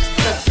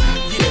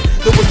 yeah,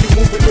 the way you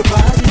move with your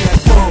body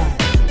like wow.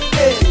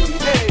 Hey,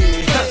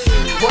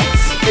 what?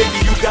 Baby,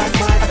 you got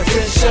my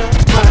attention,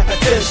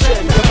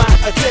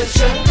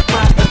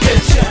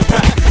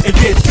 and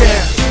get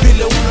down.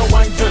 Below no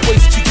one your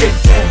waist to get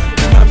down.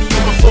 Mommy on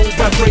my phone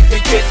vibrate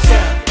and get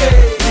down.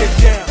 Get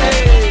down,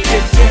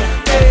 get down,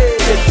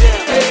 get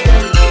down.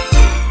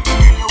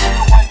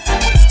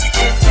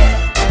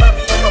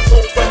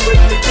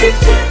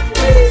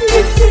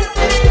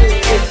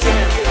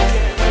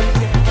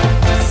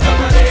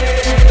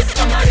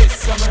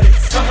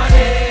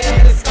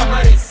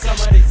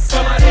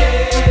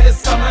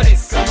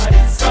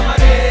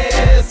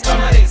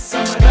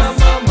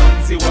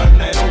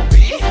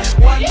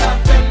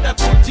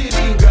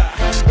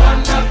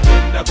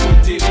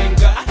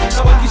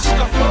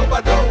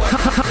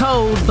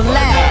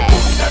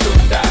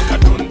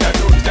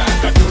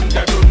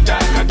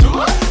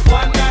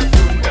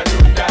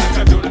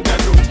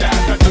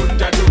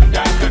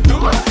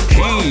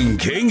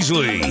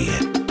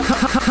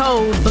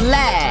 Cold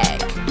Black.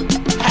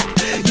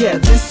 Yeah,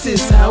 this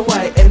is how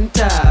I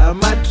enter.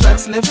 My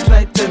tracks left,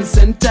 right and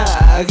center.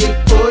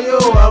 Gikoyo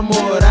wa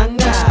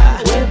moranga,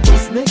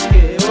 webos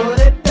neke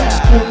oreta.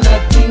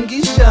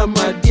 Unatingisha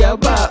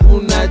madiaba,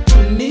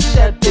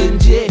 unatunisha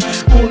tenje.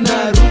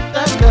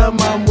 Unaruta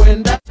kama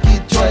mwenda,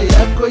 kichwa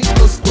yako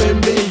iko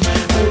skwembe.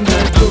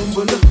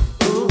 Unatumbulu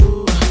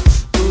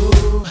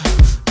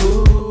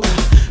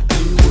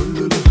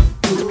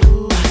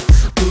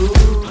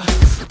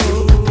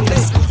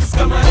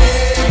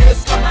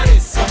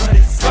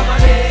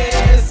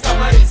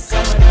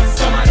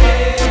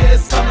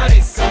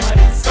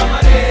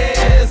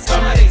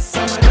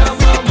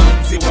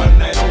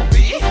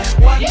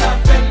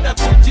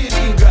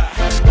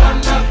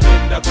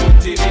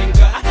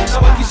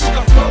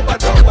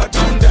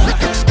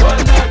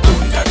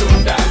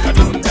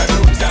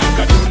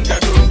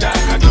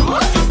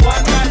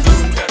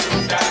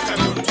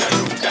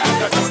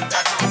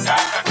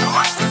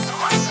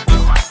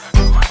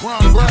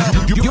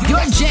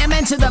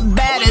to the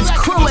baddest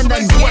crew in the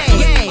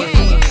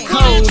game.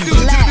 Cold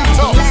Black.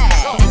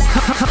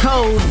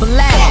 Cold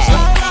Black.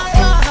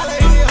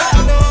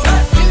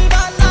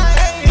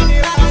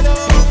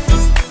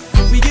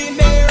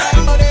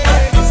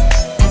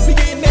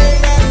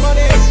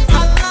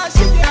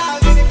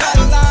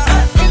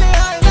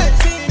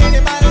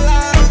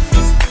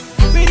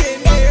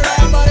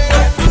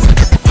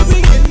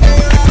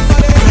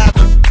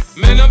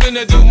 Man, I'm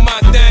finna do my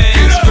thing.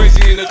 It's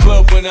crazy in the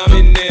club when I'm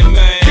in there,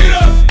 man.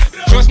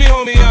 Trust me,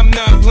 homie, I'm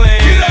not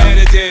playing. I had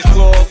a dance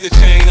floor off the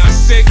chain. I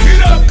said, get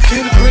up.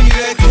 Can I bring you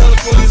that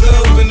California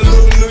love and the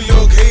little New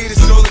York hate?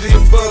 It's all of the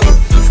above.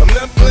 I'm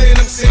not playing,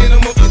 I'm saying I'm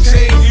off the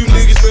chain. You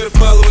niggas better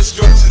follow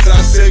instructions. I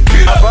said,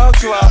 get up. I bow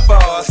to I fall.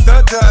 I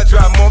stunt till I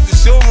drop. I'm off the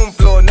showroom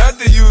floor, not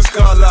the used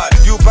car lot.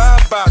 You buy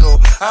a bottle,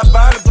 I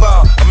buy the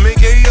bar. I make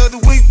every other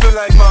week feel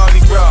like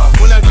Mardi Gras.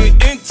 When I get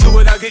into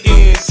it, I get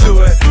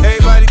into it.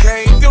 Everybody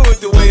can't do it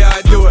the way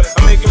I do it. I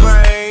make it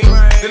rain,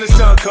 then the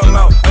sun come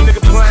out. A nigga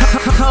playing.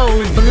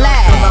 Cold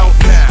Black. Come out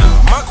now.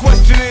 My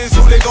question is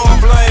who they gon'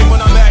 blame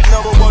when I'm at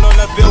number one on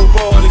the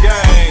Billboard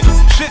again?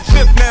 Shit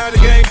shift now, the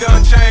game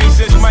done changed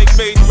since Mike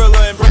made Thriller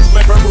and Bricks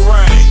made Purple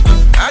Rain.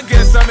 I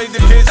guess I made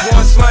the kids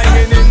want slang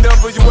and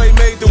NWA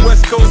made the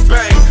West Coast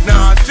bang.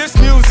 Nah, it's just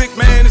music,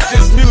 man, it's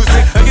just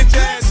music. I get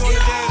your ass on the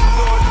dance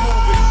floor and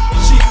move it.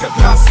 Shika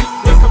glasi,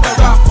 weka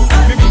barafu.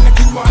 Mimi na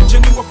kinywaji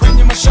niwa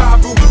kwenye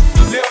mashavu.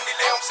 Leo ni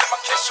leo msema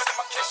kesho ni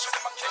makesho ni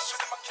makesho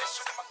ni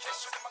makesho ni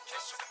makesho ni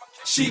makesho ni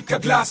makesho. Shika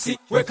glasi,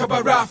 weka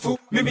barafu.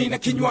 Mimi na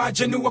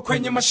kinywaji niwa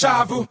kwenye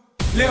mashavu.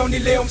 Leo ni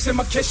leo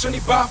msema kesho ni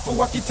bafu.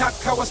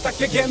 Wakitaka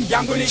wastake game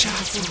yangu ni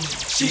chafu.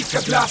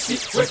 Shika glasi,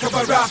 weka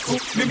barafu.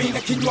 Mimi na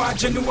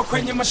kinywaji niwa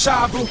kwenye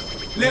mashavu.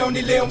 Leo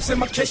ni leo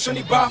msema kesho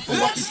ni bafu.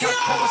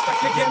 Wakitaka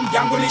wastake game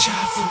yangu ni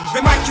chafu.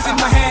 The mic is in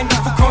my hand,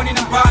 mfukoni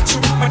na bachu.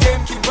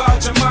 Madem kibao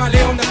jamaa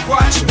leo na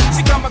kwachu.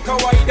 Si kama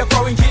kawaida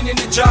kwa wengine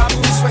ni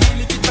jabu.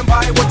 Swahili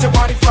kitambaye wote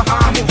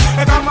wanifahamu.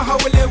 Na kama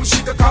hauelewi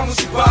shika kama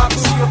sibabu.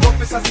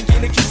 Siogope saa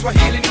zingine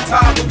Kiswahili ni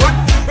tabu.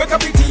 Weka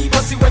bidii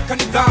basi weka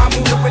nidhamu.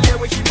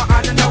 Uelewe hii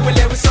maana na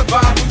uelewe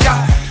sababu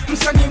ya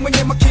msanii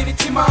mwenye makini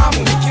timamu.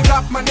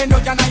 Nikirap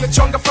maneno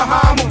yanayochonga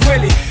fahamu.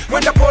 Kweli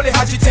wenda pole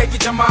hajiteki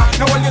jamaa.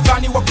 Na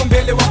waliodhani wako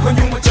mbele wako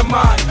nyuma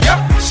jamaa.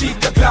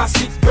 Shika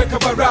glasi, weka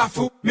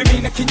barafu. Mimi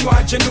na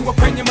kinywaji niwa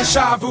kwenye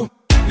mashavu.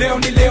 Leo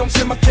ni leo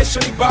msema kesho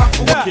ni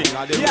bafu.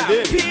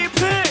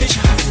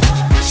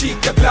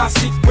 Shika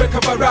glasi, weka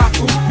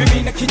barafu.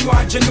 Mimi na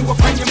kinywaji niwa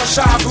kwenye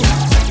mashavu.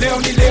 Leo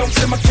ni leo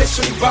msema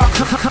kesho ni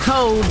bafu.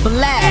 Cold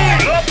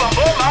Black.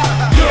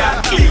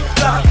 Yeah, click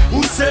that,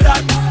 who said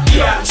that?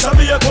 Yeah, show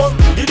me a gun,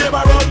 you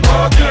never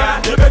run.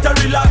 Yeah, you better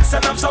relax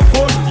and have some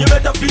fun. You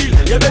better feel,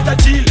 you better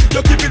chill,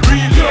 you keep it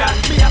real. Yeah,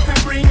 me have to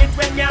bring it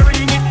when you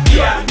ring it.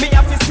 Yeah, me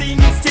have to sing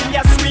it still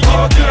you swing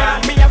it.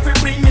 Yeah, me have to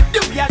bring it,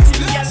 do your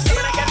thing. Yeah,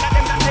 when I get that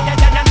them say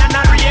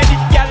na read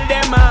it, girl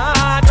them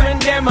hot when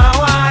them a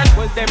want.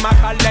 Was them a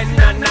call and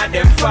none of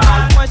them fall.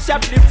 Mash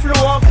up the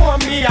floor, pour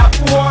me a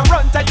pour.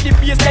 Run touch the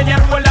bass, then you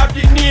roll up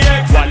the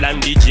neck. While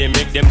and DJ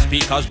make them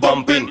speakers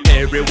bumping.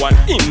 Everyone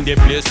in the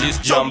place is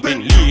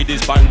jumping.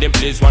 Ladies band them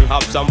place one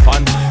have some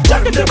fun.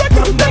 Jack it,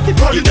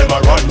 you never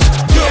run.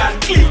 Yeah,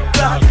 click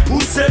that,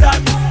 who said that?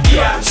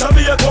 Yeah, show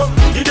me a gun,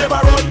 you never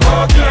run.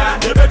 Yeah,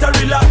 you better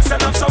relax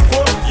and have some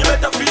fun. You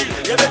better feel,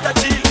 you better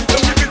chill, you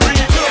keep it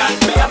real. Yeah,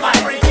 me and my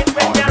ring it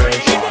when you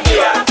ring it.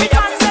 Yeah, me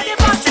and my sing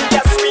it still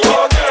you swing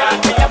it. Yeah,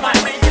 me and my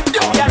ring it,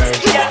 do your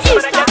thing. Yeah,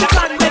 when I get the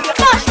sun, when you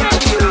flash me.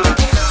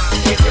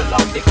 If you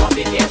love the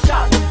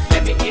combination,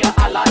 let me hear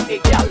all of the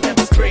girl them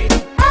scream.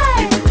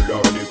 If you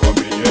love the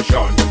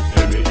combination,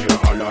 let me hear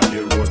all of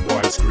the road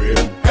boys scream.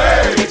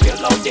 If you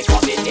love the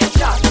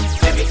combination,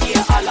 let me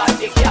hear all of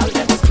the girl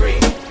them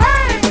scream.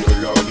 If you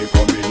love the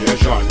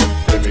combination,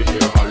 let me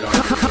hear all of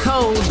the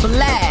Cold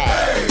Black.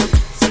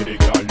 See the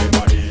girl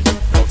never need,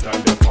 no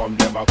time they come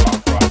never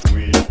come front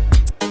way.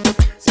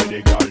 See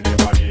the girl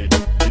never need,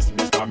 this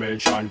Mr.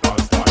 Mention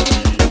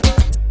constantly.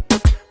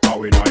 How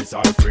we nice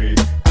and free,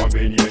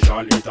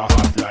 combination it a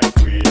hot like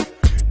weed.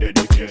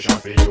 Dedication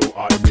for you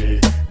and me.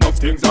 Enough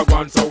things are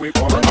gone so we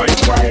When I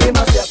cry,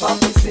 my step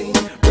up me sing.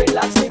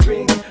 Relax me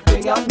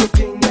bring out me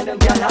thing. And them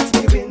can ask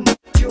me win.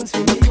 Tunes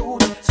for me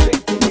youth,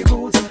 straight for me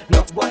roots.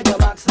 Enough boy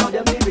them ask how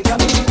them lyrics are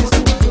me use.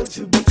 Too good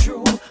to be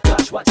true.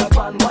 Gosh, what up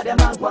on what them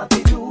man want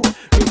to do.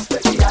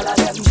 Respect the all of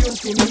them tunes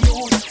for me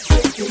youth,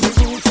 straight for me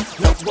roots.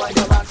 Enough boy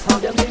them ask how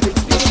them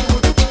lyrics be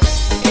used.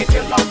 If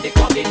you love the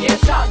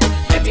combination,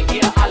 let me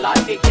hear all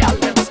of the girl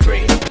them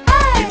scream.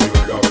 If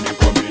you love the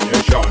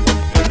combination,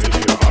 let me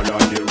hear all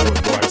of the road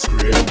boys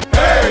scream.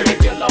 Hey! If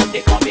you love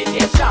the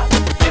combination,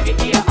 let me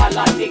hear all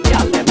of the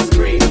girl them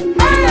scream.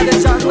 King of the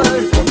jungle,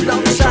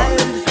 long shine,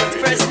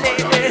 first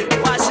lady,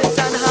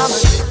 Washington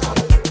Harmony.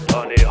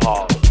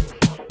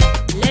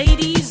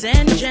 Ladies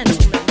and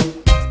gentlemen,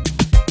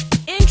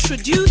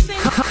 introducing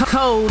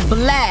Code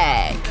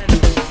Black.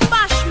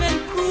 Bashman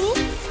crew.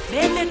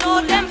 They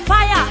know them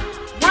fire.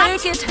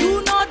 Break it,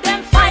 you know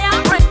them fire.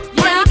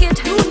 Break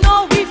it, you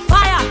know we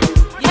fire.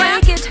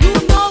 Break it, you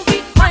know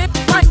we fire.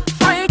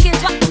 Break it,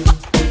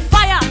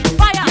 fire.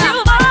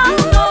 You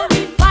know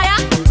we fire.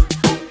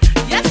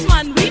 Yes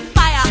man, we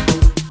fire.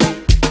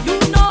 You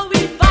know we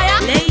fire.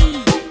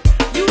 Lady,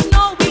 you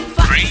know we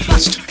fire.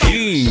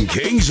 King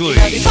Kingsley.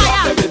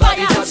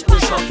 Everybody just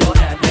push up your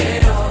hand.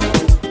 Hey oh,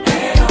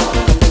 hey oh.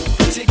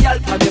 Pretty girl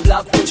from the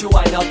block, put you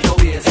wind up your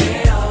waist.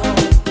 Hey oh,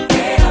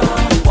 hey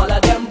oh. All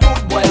of them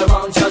good boy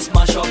around just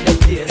mash up the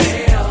place.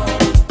 Hey oh,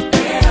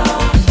 hey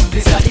oh.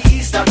 This are the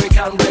East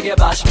African reggae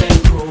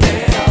bashment crew.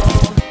 Hey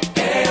oh,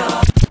 hey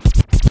oh.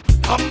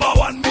 Number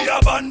one, me a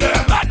band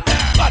them.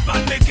 Bad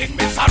man, the king,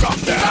 me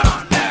surround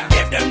them.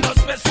 Give them no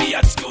space for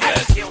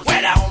excuses.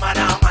 Well, a woman,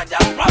 a man,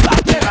 just rub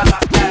back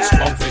there.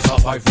 Strong face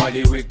of five while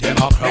the weak them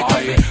a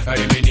cry.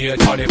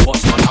 Eliminate all the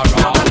postman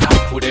around.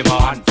 Put them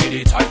a hand for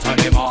the tight and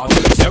them out.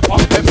 Step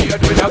up them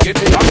head when I get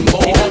the young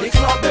boy. In the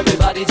club,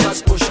 everybody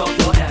just push up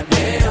your hand.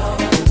 Hey oh,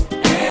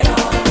 hey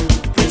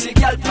oh. Pretty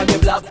girl from the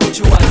block, put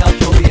you wind up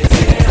your waist.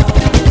 Hey oh,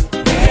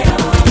 hey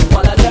oh.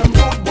 All of them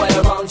good boy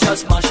around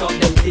just mash up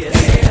the place.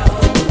 Hey oh,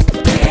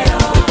 hey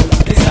oh.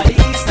 This are the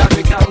East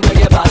African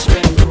reggae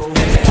bashment crew.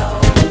 Hey oh,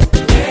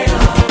 hey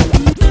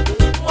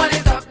oh. What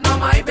is up now,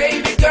 my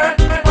baby girl?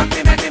 Want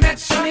me met,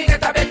 show me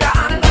get a better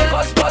angle.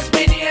 Cause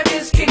me name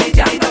is King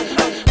Jungle.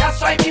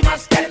 That's why me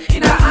must get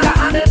in a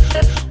handle.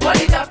 What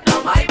is up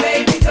now, my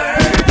baby girl?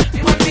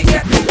 Me want me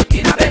get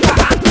in a better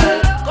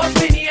angle. Cause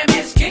me name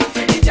is King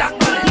for the jungle.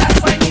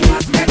 That's why me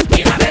must get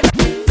in a better.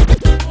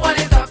 What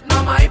is up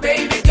now, my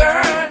baby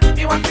girl?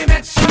 Me want me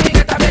met, show me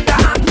get a better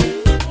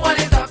angle. What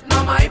is up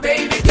now, my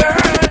baby girl?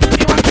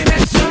 Me want me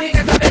met, show me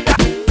get a better.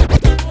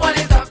 What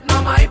is up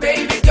now, my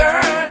baby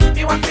girl?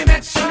 Me want me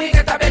met, show me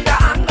get a better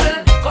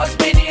angle. Cause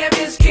me name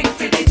is King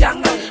for the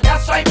jungle.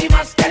 That's why me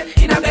must get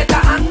in a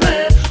better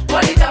angle.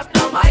 What is up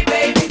now, my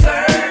baby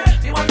girl?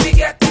 Me want me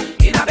get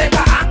in a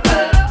better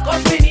angle.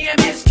 Cause me name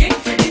is King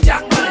for the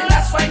jungle.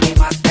 That's why me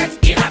must get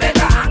in a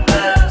better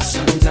angle.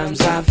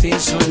 Sometimes I feel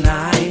so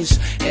nice,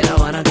 and I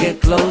wanna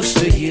get close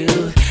to you.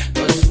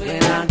 Cause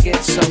when I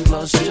get so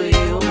close to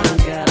you, my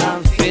God,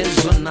 I feel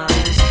so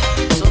nice.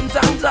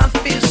 Sometimes I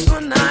feel so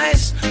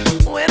nice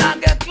when I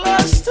get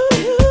close to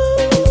you.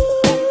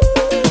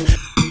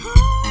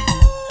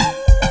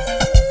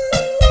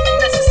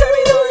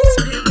 Necessary noise,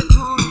 feel the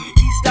groove.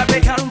 East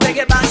African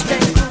reggae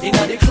bashment. In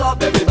the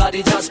club,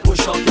 everybody just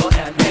push up your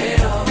hand. Hey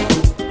oh,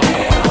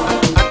 hey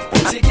oh.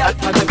 Pretty girl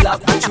from the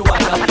block, put you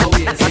wind up your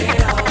waist. Hey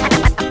oh,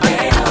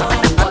 hey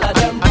oh. All of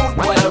them good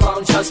boy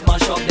around just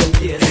mash up the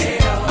place. Hey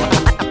oh,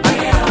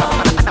 hey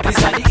oh.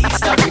 This are the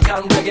East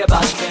African reggae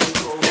bashment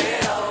crew.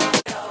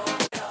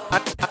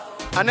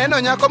 Aneno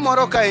nyako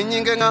moro ka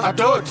nyinge nga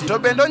Atoti. To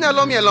bendo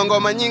nyalo mielo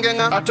ngoma nyinge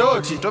nga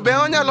Atoti. To be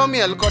onyalo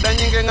miel koda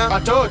nyinge nga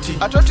Atoti.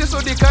 Atoti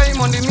sudi kai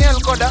mondi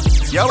miel koda.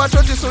 Yawa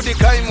Atoti sudi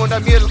kai monda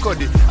miel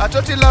kodi.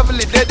 Atoti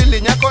lovely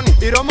deadly nyakoni.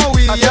 Iromo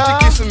wiya.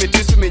 Atoti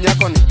kisu mi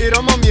nyakoni.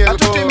 Iromo miel ko.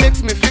 Atoti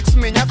mix me fix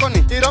me nyakoni.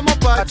 Iromo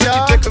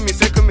pacha. Atoti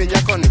take me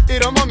nyakoni.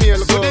 Iromo miel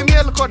ko. Sudi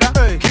miel koda.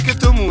 Kiki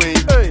tumwe.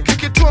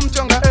 Kiki tuom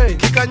chonga.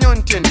 Kika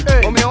nyonteni.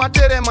 Ome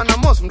watere mana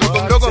mos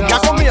mdogo.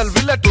 Nyako miel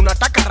vile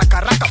tunataka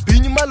raka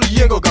pinyi malu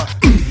yengoga.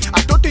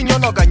 Atoti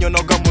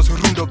nyonoga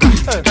mosurundoga.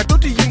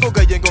 Atoti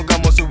yengoga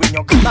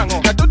mosuwinyoga.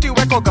 Atoti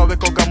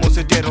wekoga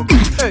moseteroga.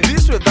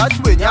 This way that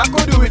way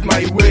nyako do it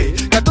my way.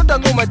 Atota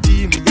ngoma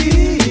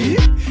timi.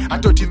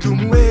 Atoti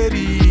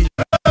thumweri.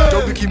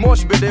 Tobi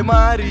kimosh bende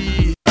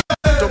mari.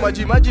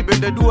 Tomaji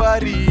bende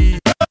duari.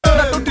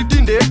 Atoti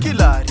dinde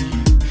kilari.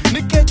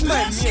 Nikech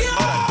my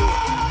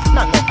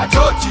nango.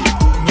 Atoti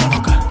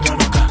nyonoga.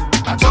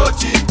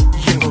 Atoti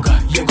yengoga.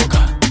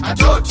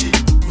 Atoti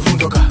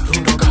rundoga.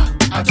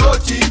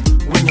 Atoti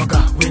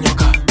winyoga.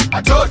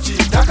 Atoti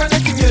taka ne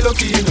kimielo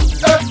kino.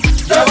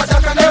 Dawa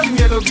taka ne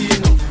kimielo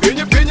kino.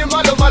 Pinyi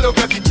malo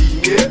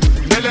kakitinge.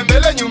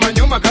 Mbele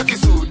nyuma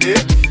kakisude.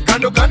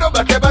 Kando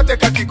bate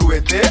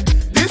kakigwete.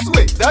 This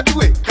way that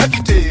way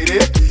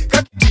kakitere.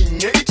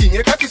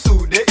 Kakitinge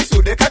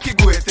kakisude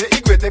kakigwete.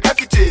 Igwete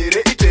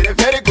kakitere.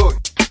 Very good.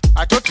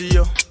 Atoti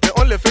yo, the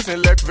only face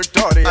in Lake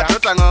Victoria.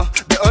 Atotango,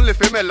 the only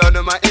face female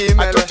on my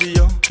email. I talk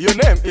you, your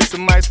name is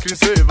my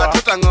screensaver. I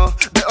tutango,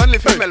 the only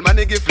female man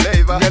give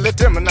flavor.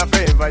 Nyelete mna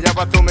favor,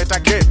 yaba tumeta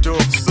keto.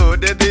 So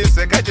de this,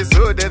 kachi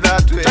so de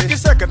that way.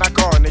 Chakiseka na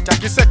koni,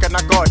 chakiseka na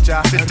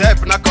gocha.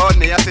 Sitep na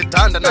koni, ya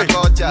sitanda na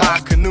gocha.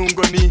 Mak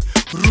nungo ni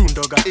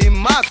rundoga.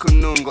 Imak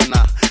nungo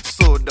na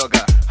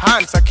sodoga.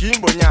 Hansa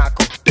kimbo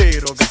nyako,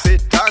 teroga.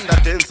 Sitanda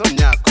denso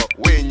nyako,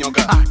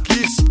 wenyoga.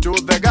 Kiss to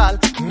the girl,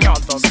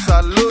 nyodoga.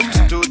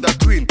 Salute to the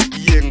queen,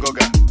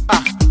 yengoga.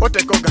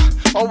 Otekoga,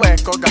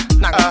 owekoga,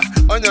 nanga.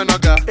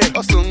 Onyonoga,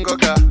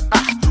 osungoga.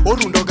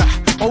 Orundoga,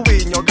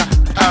 owinyoga.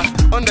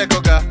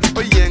 Ondekoga,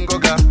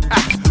 oyengoga.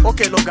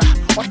 Okeloga,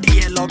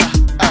 otieloga.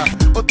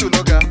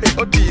 Otuloga,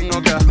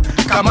 otingoga.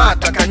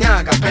 Kamata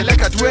kanyaga,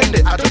 peleka twende.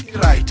 Atoti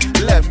right,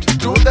 left,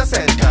 to the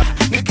center.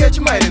 Nikech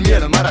maili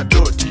mielo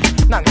maratoti.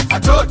 Nanga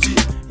atoti,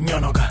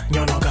 nyonoga,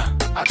 nyonoga.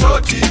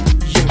 Atoti,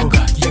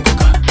 yengoga,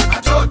 yengoga.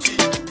 Atoti,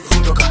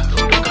 rundoga,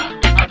 rundoga.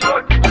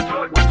 Atoti,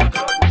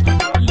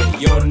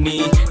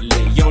 Leoni,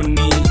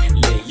 Leoni,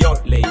 Leo,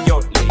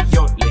 Leo,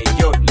 Leo,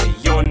 Leo,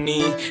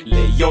 Leoni,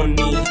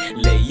 Leoni,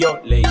 Leo,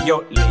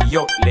 Leo,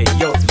 Leo,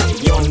 Leo,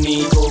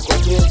 Leoni.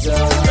 Kokoteza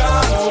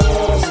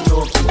kama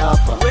stoki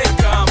hapa,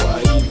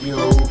 kwa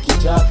hivyo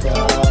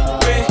ukitaka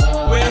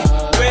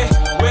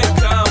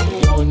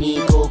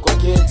Leoni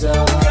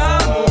kokoteza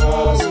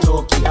kama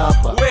stoki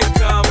hapa,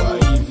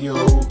 kwa hivyo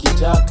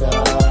ukitaka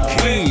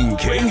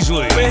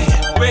Kingsley.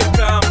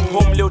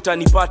 Home leo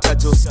utanipata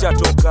jo,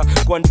 sitatoka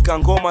kuandika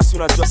ngoma, si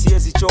unajua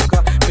siwezi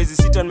choka. Miezi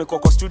 6 nimekuwa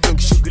kwa studio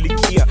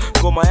nikishughulikia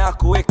ngoma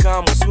yako,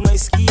 weka musi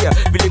unaisikia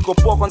vile iko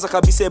poa. Kwanza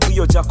kabisa hebu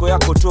hiyo jako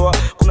yako toa,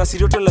 kuna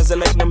sirioto laza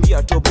like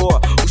niambia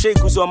toboa.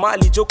 Ushaikuzwa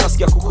mali jo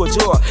kasikia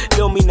kukojoa,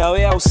 leo mimi na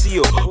wewe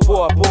usio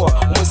poa poa.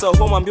 Umesahau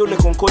homa ambia ule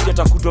konkoja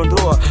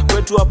atakudondoa.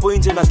 Kwetu hapo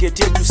nje na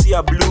gate yetu si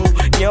ya blue,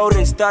 ni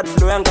orange third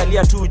floor,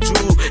 angalia tu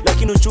juu.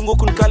 Lakini uchungu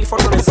kunikali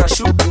fortaleza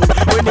shuku.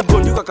 Wewe ni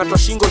gonduka katwa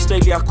shingo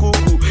style ya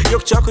kuku. Hiyo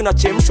chako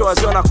inachemshwa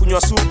waziwa na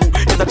kunywa supu.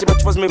 Nenda tipa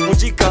chupa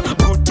zimevunjika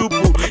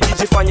kutupu.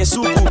 Jifanye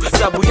supu,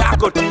 sabu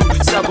yako tu,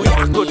 sabu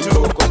yako tu.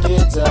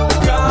 kokoteza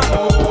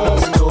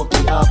kama stoki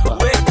hapa,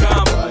 kwa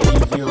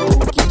hivyo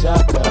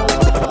ukitaka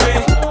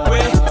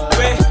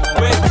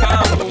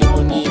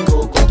Leoni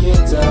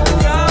kokoteza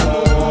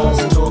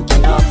kama stoki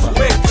hapa,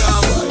 kwa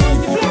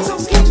hivyo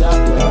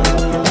ukitaka.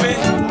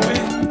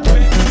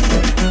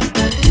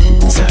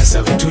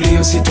 Sasa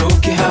vitulio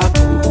sitoke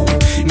hapo,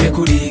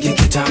 nimekurigi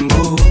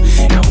kitambo.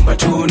 Naomba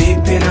tu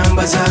nipe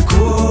namba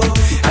zako,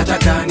 hata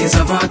kani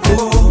za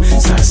vako.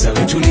 Sasa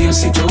vitulio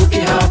sitoke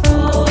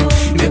hapo,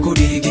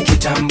 nimekurigi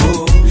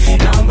kitambo.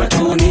 Naomba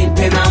tu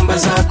nipe namba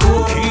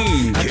zako,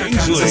 hata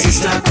kani za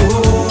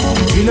sistako.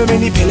 Vile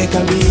umenipeleka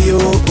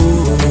mbio,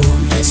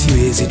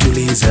 siwezi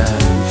tuliza.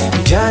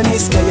 Mjani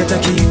sky hata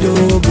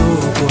kidogo,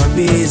 kwa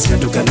base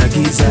natoka na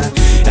giza.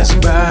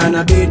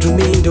 Nasubana bedroom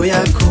window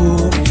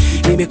yako,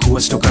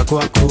 nimekuwa stoka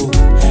kwako.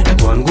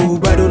 Na kwangu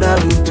bado na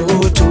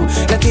mtoto,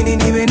 lakini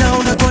niwe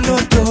naona kwa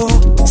ndoto.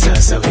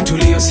 Sasa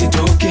vitulio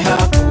sitoke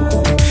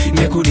hapo,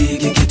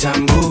 nimekurigi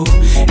kitambo.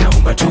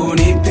 Naomba tu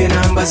nipe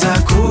namba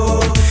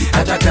zako,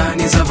 hata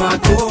kani za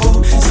vako.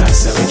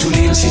 Sasa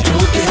vitulio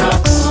sitoke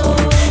hapo,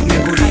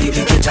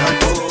 nimekurigi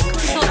kitambo.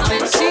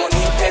 Naomba tu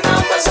nipe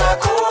namba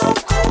zako.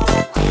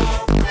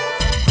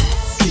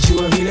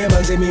 Kijua vile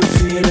manze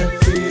mimfeel,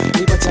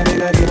 nipatane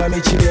na lima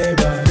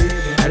michibeba,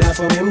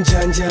 alafu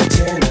memjanja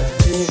tena,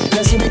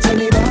 lazima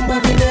itanibamba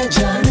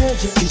vileja.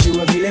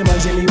 Kijua vile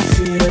manze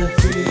mimfeel,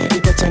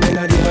 nipatane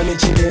na lima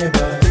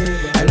michibeba,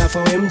 alafu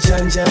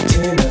memjanja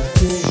tena,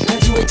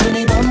 najua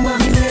itanibamba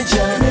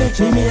vileja.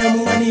 Mimi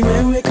amua ni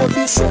wewe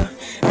kabisa,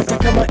 hata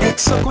kama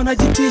ex wako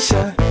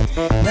najitisha,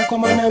 na kwa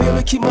maana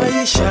wewe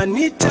kimaisha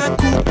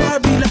nitakupa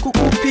bila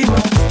kukupima.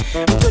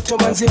 Mtoto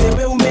manze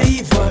wewe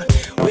umeiva,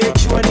 wewe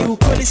jua ni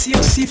ukweli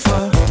sio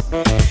sifa.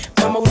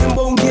 Kama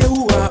urembo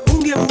ungeua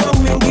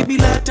wengi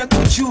bila hata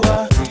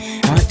kujua.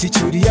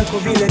 Attitude yako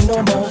vile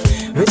noma,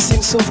 wewe si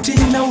msofti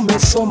na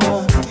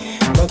umesoma,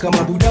 mpaka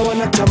mabuda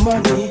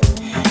wanatamani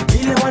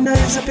vile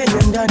wanaweza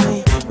penya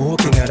ndani.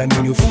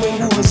 Uking'aramini ufue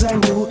nguo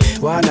zangu,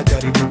 wana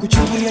karibu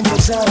kuchungulia ndio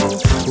zao.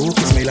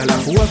 Ukismaila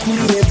alafu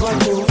wakulie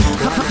bako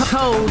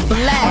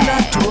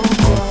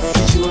wanatoka.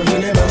 Kijua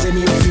vile manze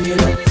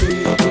miufila,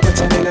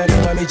 nipatane na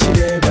lima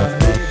michileba,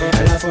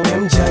 alafu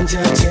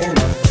memjanja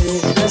tena,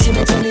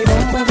 lazima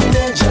itanibamba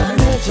vileja.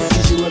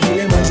 Kijua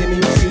vile manze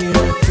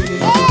miufila,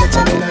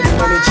 nipatane na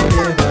lima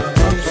michileba,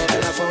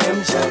 alafu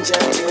memjanja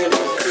tena.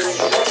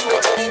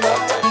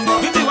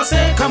 Vipi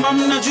wase kama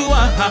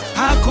mnajua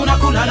hakuna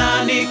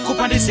kulala ni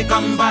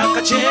kupandisika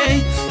mpaka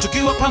che.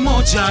 Tukiwa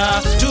pamoja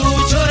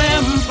tuchore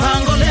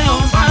mpango leo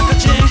mpaka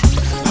che.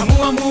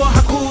 Amua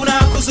hakuna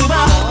kuzuba,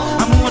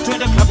 amua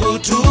twende klabu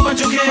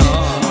tubanjuke.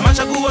 Mama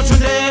chagua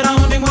twende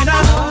raundi mwenda,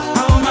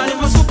 hao mali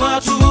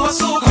masupa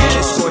tuwasuke.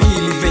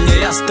 Kiswahili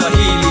venye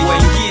yastahili,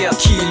 waingie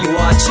akili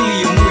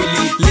waachilie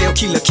mwili. Leo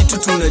kila kitu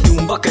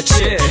tunajua mpaka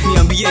che.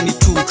 Niambieni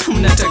tu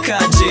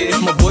mnatakaje,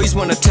 maboys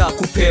wanataka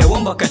kupewa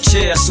mpaka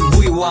che.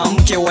 Asubuhi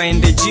waamke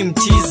waende gym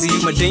tizi,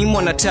 madame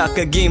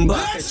wanataka game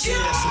mpaka che.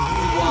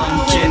 Asubuhi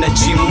waamke na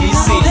gym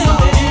wizi.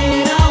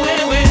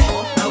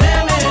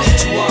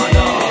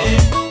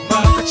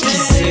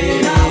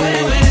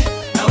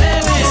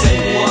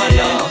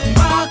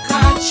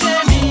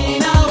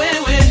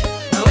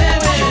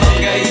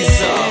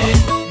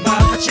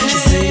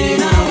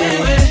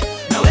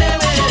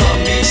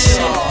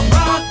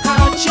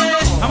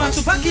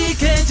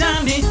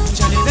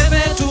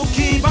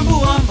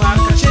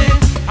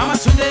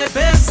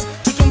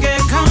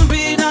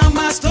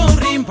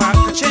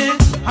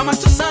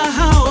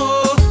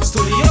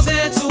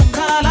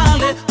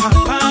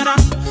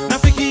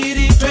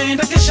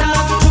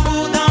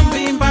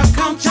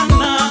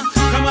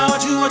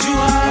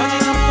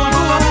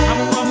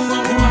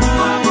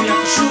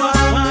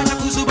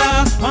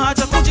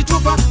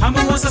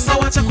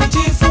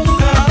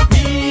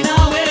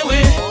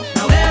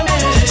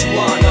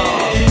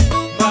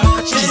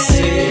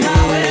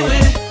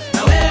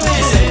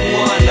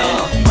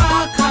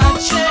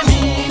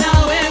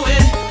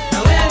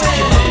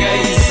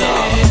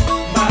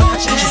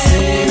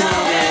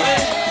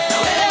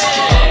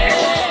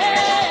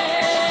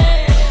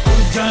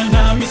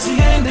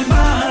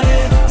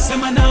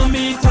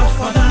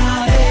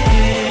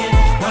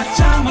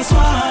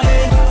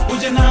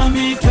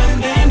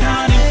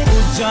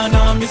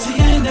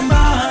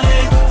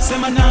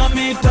 sema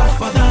nami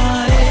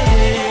tafadhali,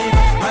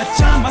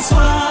 acha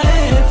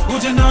maswali,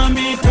 uje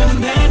nami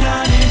twende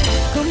ndani.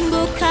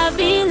 Kumbuka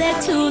vile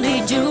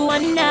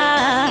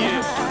tulijuana,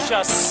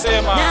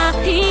 Shasema na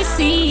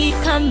hisi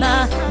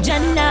kama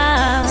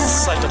jana,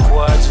 sasa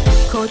itakuwaje?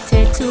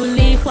 kote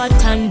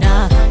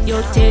tulifuatana,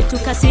 yote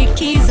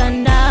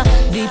tukasikizana,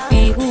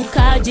 vipi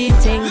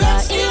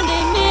ukajitenga,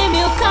 ili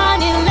mimi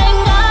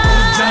ukanilenga.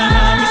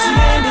 Jana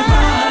misiende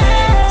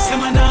mbali,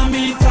 sema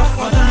nami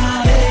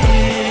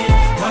tafadhali,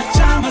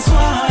 wacha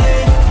maswali,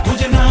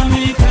 uje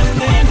nami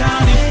twende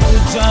ndani.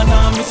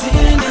 Jana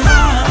misiende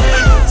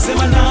mbali,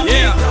 sema nami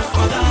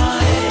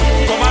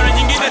tafadhali, kwa mara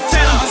nyingine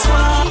tena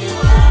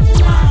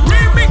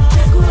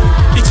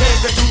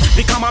icheze tu,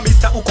 ni kama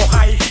Mr. uko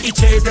high,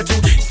 icheze tu,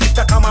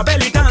 sister kama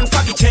belly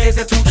dancer,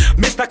 icheze tu,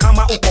 Mr.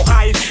 kama uko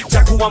high,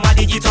 jaguwa ma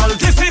digital,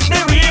 this is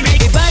the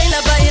remix.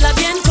 Baila, baila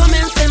bien,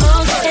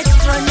 comencemos,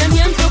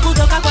 extrañamiento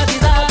kutoka kwa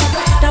vizazi,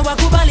 na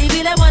wakubali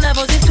vile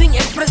wanavyozi swing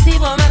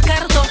expresivo,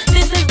 marcar todo,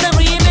 this is the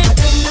remix.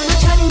 Tena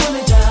machali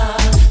wamejaa,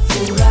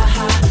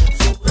 furaha,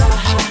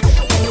 furaha,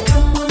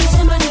 kama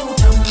wamesema ni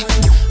utamu,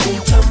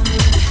 utamu,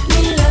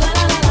 ni la la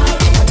la la.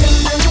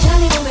 Tena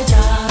machali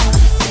wamejaa,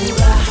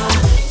 furaha,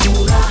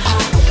 furaha,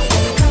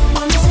 kama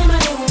wamesema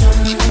ni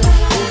utamu,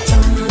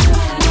 utamu,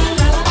 ni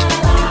la la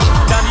la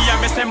la. Nani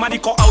amesema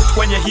niko out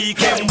kwenye hii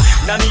game?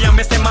 Nani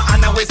amesema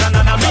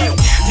anawezana na mimi?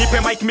 Nipe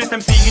mic Mr.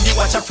 MC ni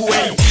wachafue,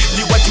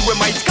 ni wajue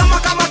mic kama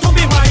to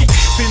be right.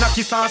 Sina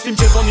kisasi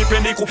mchezo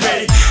nipende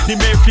kupay,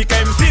 nimefika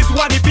MCs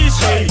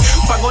wanipishe,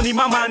 mpango ni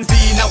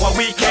mamanzi na wa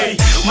wike,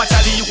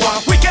 machali wa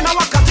wike na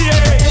wakati.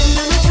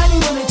 Tena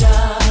machali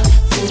wamejaa,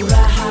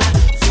 furaha,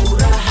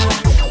 furaha,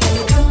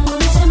 kama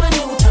wamesema ni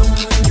utamu,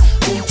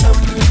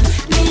 utamu,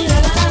 ni la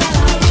la la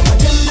la.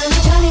 Tena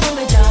machali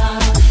wamejaa,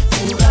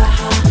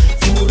 furaha,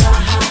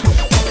 furaha,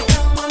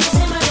 kama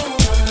wamesema ni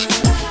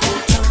utamu,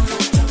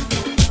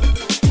 utamu.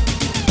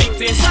 Big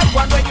things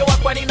happen when you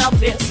walk in a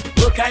place.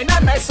 Look kinda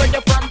nice when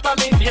you front of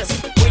me face.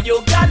 With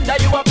Uganda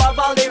you above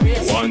all the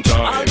race. One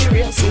time, all the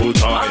race, two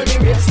time. all the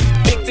race.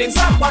 Big things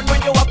happen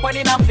when you walk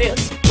in a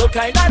place. Look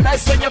kinda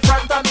nice when you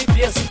front of me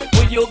face.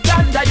 With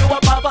Uganda you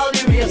above all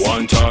the race.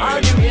 One all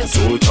time, the race,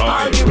 two all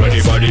time. the Ready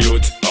race. for the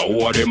youth.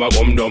 How are them a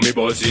come down, me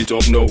bust it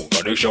up now.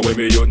 Connection with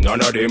me youth,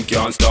 none of them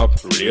can stop.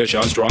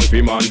 Relation strong,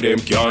 fi man them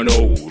can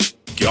hold.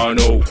 Can't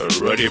know,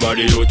 ready for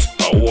the youth.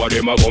 How are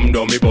them a come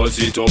down, me bust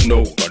it up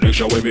now.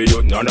 Connection with me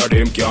youth, none of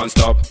them can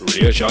stop.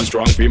 Relation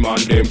strong, fi man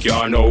them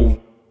can know.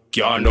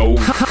 Can't know.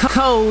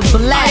 Cold I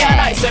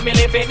black. say me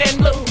living in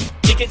blue.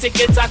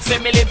 Ticky tack say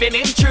me living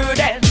in true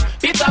then.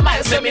 Peter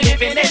Miles say me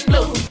living in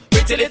blue.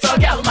 Pretty little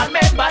girl man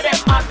remember them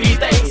happy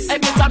days.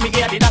 Every time me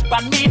hear the knock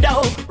on me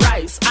down.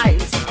 Rise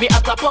eyes, me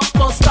at a pump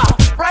poster.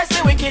 Rise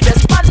the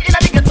wickedest man in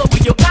the ghetto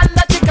with you can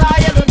not take a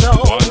yellow know.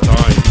 One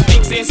time.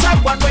 Big things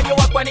happen when you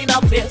walk in a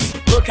place.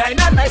 Look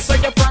kinda nice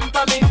when you front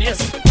of me face.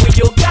 With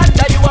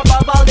Uganda you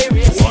above all the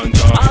race. One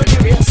time, all the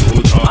race,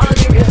 two time. all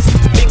the race.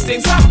 Big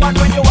things happen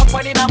when you walk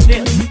in a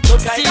place.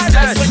 Look kinda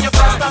nice when you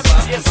front of me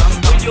face.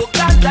 With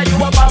Uganda you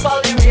above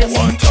all the race.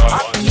 One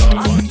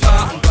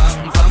time,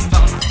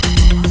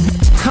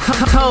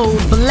 Cold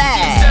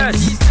black.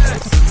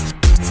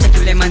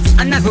 Setulemanzi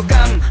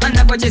anavokam,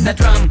 anavocheza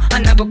drum,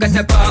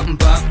 anavokata bam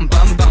bam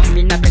bam bam.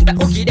 Minapenda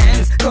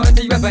ukidance, cause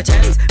you have a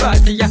chance.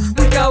 Basi ya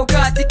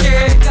mkaukatike,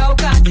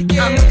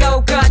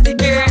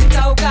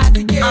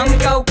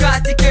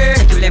 mkaukatike.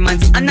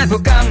 Setulemanzi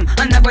anavokam,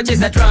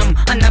 anavocheza drum,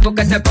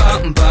 anavokata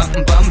bam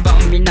bam bam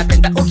bam.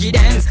 Minapenda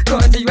ukidance,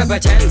 cause you have a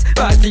chance.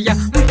 Basi ya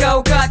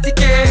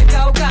mkaukatike,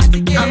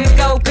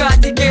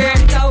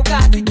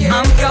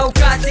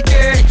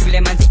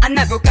 Setulemanzi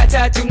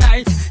anavokata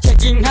tonight,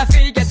 shaking her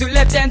figure to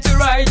left and to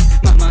right.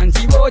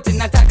 Mamanzi wote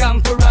nataka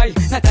mfurai,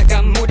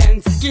 nataka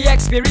mudance ki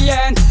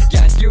experience.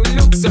 Yes, you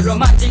look so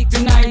romantic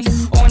tonight.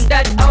 On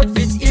that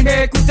outfit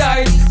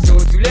imekutai. So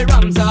tule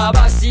ramsa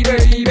basi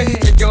baby,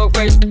 take your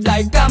waist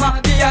like kama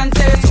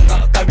Beyonce.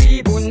 Songa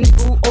karibu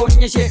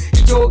nikuonyeshe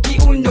hicho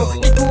kiuno,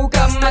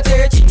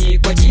 nikukamate chini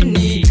kwa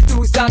chini.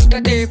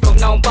 Tusakate from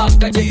now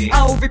mpaka je,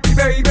 au vipi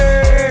baby?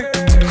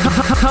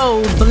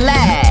 Cold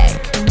black.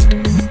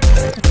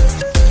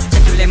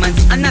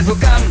 Setulemanzi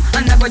anavokam,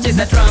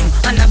 anavocheza drum,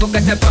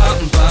 anavokata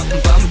bam bam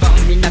bam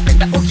bam.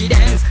 Minapenda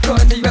ukidance,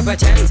 cause you have a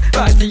chance.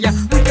 Basi ya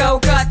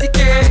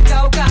mkaukatike,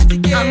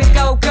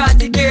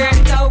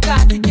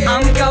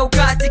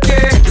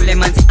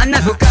 Setulemanzi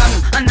anavokam,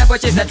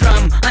 anavocheza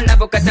drum,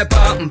 anavokata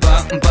bam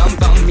bam bam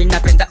bam.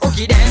 Minapenda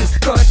ukidance,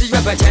 cause you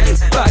have a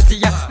chance.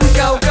 Basi ya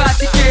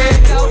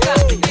mkaukatike.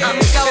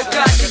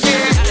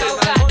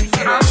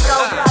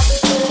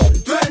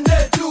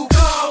 Twende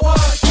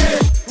tukawake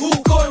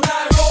huko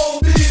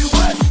Nairobi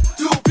West,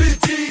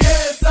 tupitie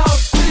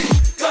South Sea,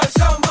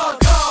 Kashamba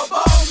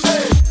Kabambe.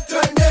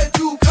 Twende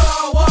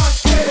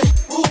tukawake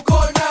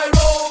huko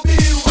Nairobi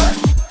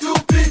West,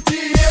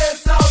 tupitie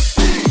South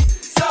Sea,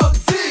 South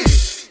Sea.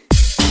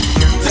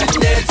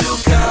 Twende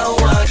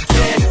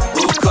tukawake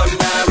huko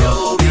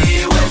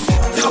Nairobi West,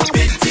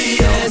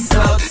 tupitie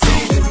South Sea.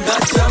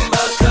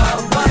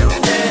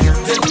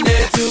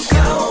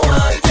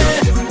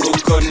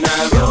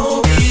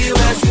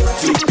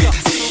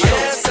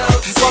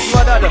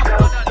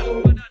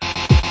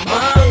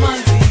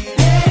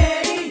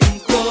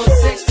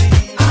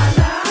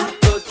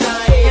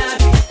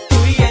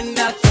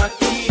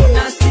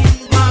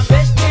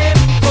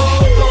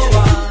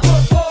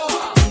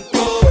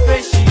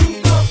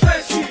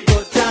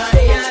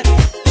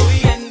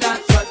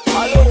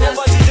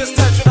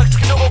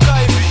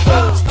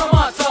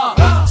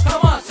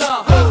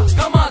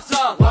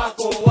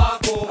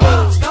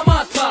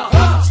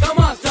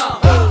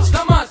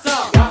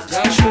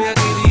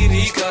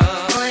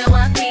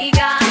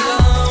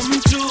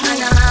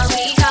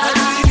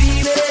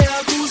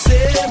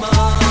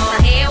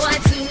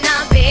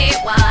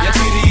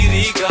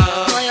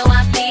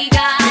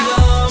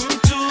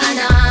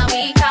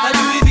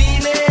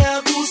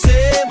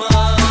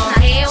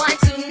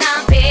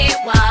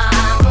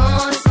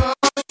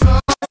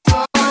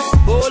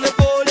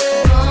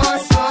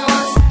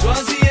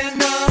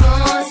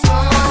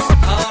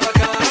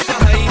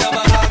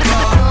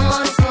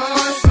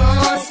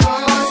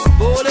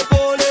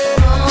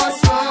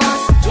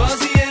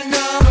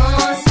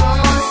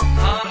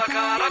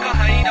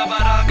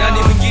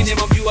 wengine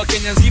mamjua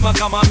Kenya nzima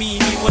kama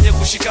mimi, mwenye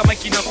kushika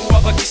maiki na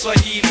kuwapa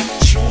Kiswahili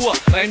shua,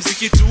 rhymes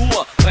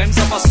zikitua, rhymes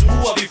za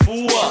pasua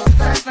vifua.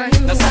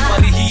 Na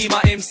safari hii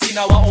ma MC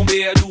na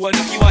waombea dua,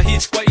 nikiwa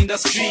hit kwa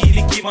industry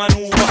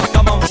nikimanua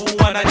kama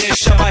mvua na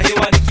nyesha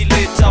mahewa,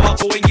 nikileta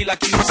wako wengi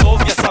lakini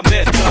sovya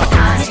sameta.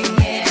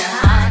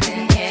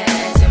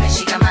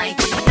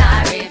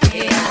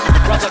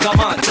 Brother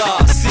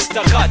kamata,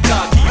 sister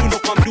kata, kiuno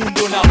kwa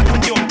mdundo na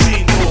undio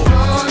mtindo.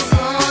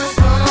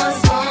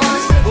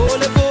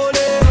 Pole pole,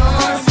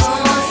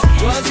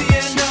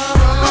 twazienda,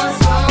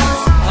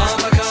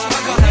 haraka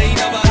haraka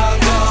haina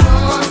baraka.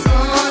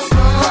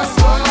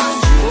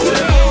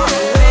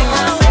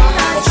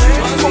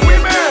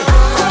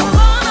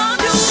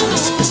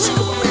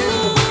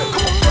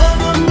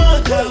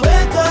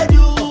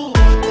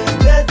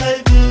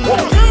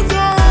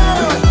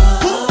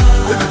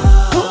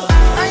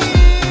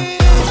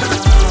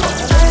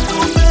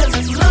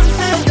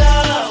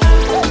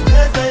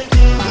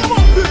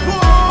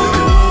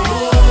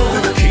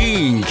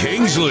 King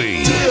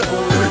Kingsley.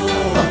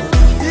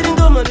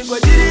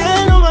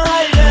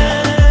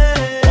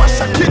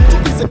 Washa kitu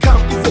ize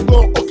come ize go,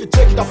 okay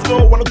check the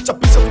flow,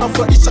 wanatuchapisha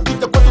tunafurahisha,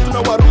 kuja kwetu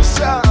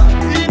tunawarusha.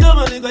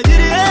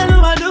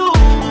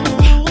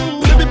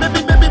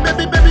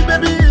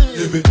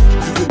 Baby,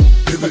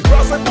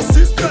 brothers and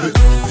sisters.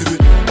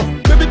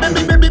 Baby,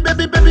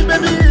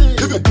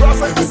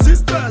 brothers and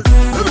sisters.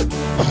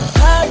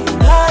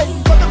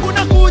 Paka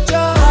kuna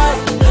kucha,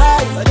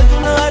 bado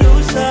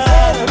tunawarusha.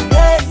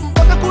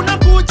 Paka kuna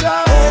kucha,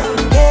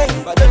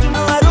 bado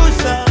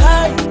tunawarusha.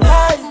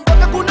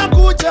 Paka kuna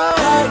kucha,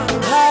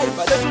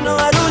 bado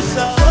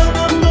tunawarusha.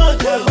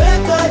 Mmoja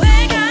weka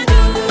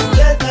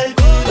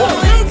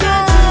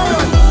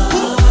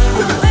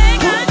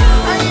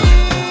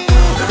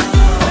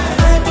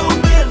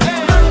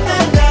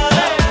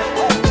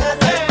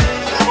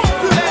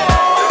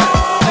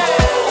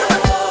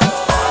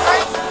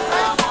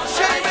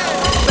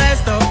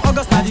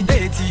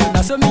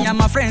so me and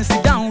my friends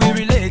sit down, we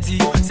relate to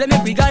you. Say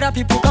make we gather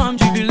people come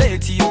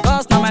jubilate to you.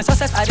 Cause now my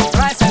success I dey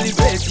try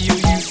celebrate to you.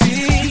 You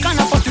see, you can't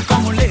afford to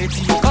come late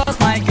to you. Cause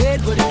my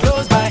gate go dey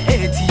close by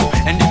 80.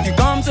 And if you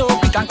come so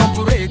we can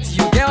cooperate to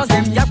you. Girls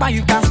them yakba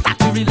you can start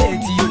to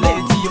relate to you,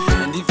 late to you.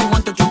 And if you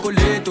want to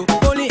chocolate,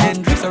 holy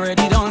and drinks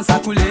already done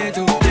circulate,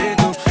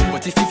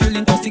 but if you feel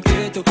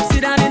intoxicated,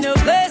 sit down in your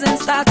place and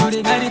start to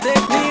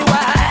meditate me.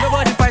 Why?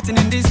 Nobody fighting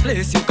in this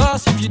place, you.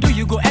 Cause if you do,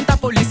 you go enter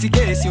police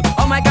case, you.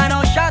 Oh my kind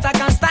of shot, I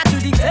can start to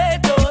dictate,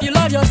 oh. You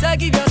love yourself,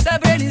 give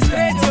yourself any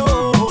straight, yo.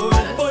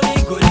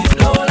 Holy go dey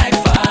flow like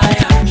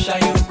fire, shy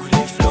you go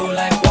dey flow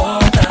like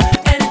water.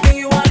 Anything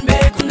you want,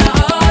 make una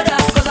order.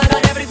 Cause I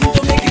got everything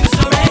to make you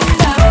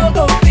surrender.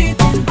 Go fit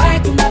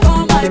invite una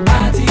come my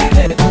party,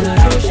 let una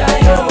know shy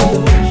yo.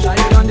 Shy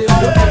you on the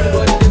floor,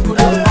 everybody dey put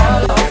up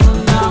all of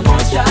una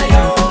must shy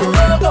yo.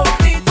 Go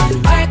fit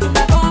invite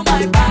una come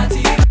my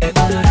party, let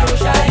una know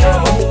shy yo.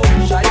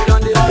 Shy you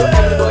on the floor,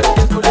 everybody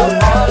dey put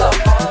up all of.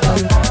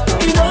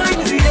 You know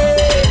it's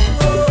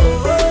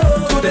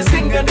to the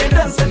sing and the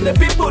dance and the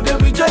people they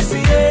rejoice,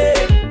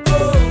 yeah.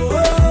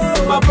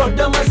 My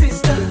brother, my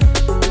sister,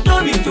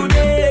 love me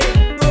today.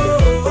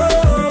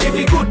 If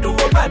you could do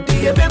a party,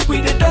 you make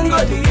with the tango,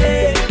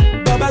 yeah.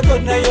 Baba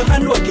God, now your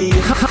hand working.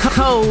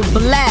 Cold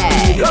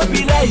black. No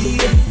be lie,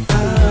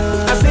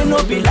 I say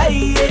no be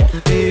lie,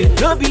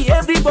 no be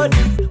everybody.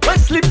 One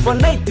sleep for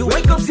night to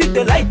wake up, see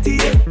the light,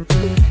 yeah.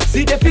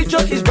 See the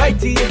future is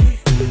bright, yeah.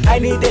 I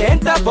need to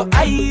enter for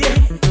eye, yeah.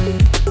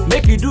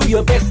 Make you do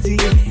your best,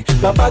 yeah.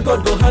 Papa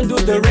God go handle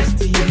the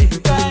rest, yeah.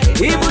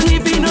 Even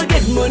if you no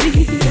get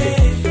money,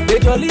 they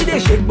jolly they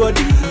shake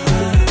body.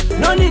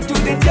 No need to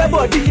get your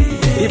body.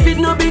 If it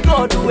no be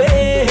God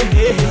way,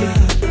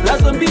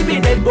 last one be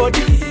dead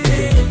body.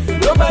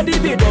 Nobody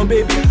be no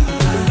baby.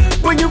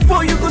 When you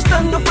fall, you go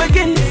stand up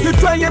again. You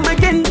try him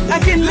again and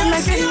again.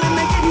 Cause it's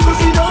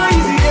not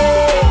easy,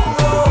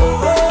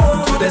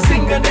 yeah. To the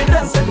sing and the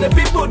dance and the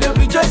people they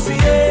rejoice,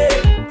 yeah.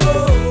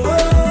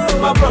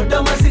 My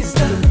brother, my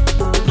sister,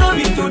 love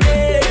me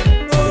today.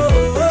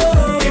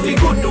 If you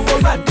go to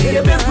a bad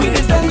day, make we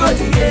the thank God,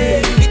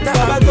 yeah.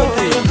 Baba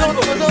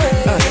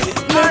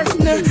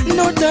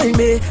no time,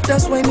 eh.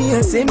 That's why me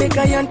I say make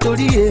I answer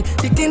the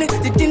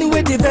thing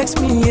where they vex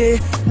me, eh.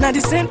 Now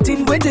the same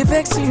thing where they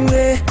vex you,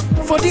 eh.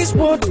 For this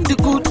world, the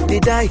good they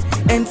die,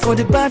 and for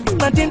the bad,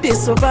 nothing they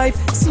survive.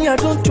 See I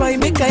don't try,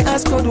 make I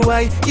ask God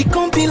why. It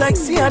can't be like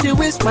see I they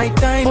waste my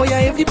time. Oh yeah,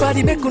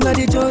 everybody make una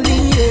the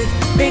jolly, eh.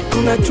 Make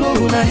una throw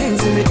una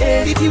hands in the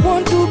air. If you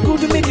want to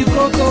good, make you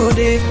go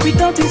there.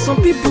 Without it,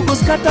 some people go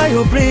scatter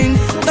your brain.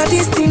 Now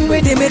this thing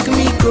where they make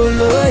me go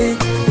low, eh.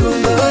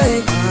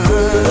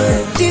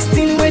 This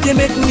thing where they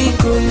make me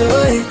go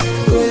low, eh.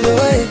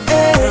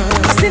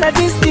 I say that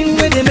this thing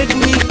where they make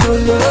me go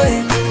low,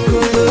 eh.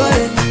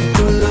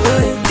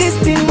 This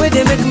thing where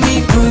they make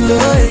me go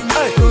low, eh.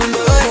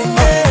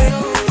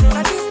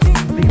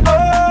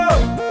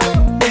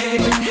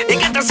 You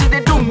got to see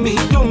they do me.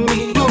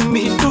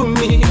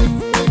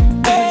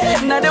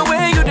 Now the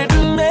way you they do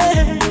me,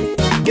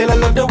 girl, I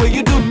love the way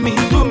you do me.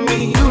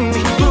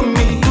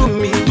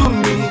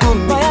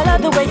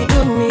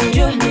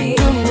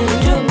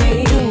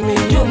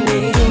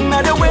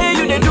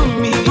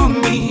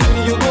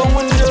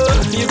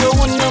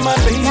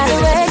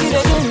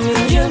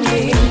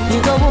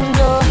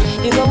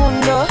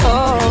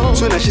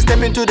 she step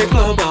into the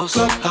clubhouse.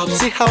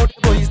 See how the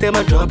boys them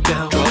a drop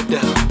down.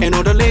 And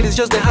all the ladies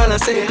just they holla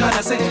say.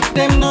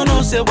 Them no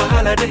say what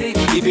holiday.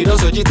 If you don't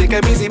so you take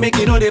a busy, make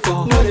it know they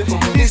fall.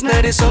 This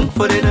night is song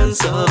for the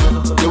dancer.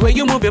 The way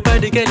you move your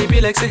body, girl, it be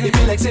like say.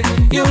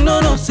 You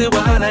no say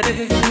what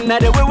holiday. Now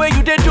the way where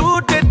you they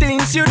do the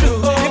things you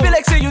do, it be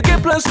like say you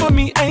get plans for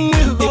me and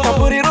you. If I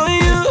put it on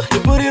you, you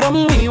put it on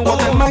me.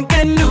 What a man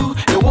can do,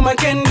 a woman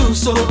can do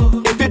so.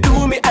 If you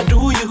do me, I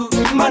do you.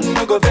 Man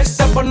no go vex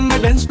up on the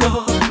dance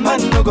floor.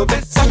 Man no go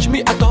vex, touch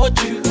me, I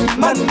touch you.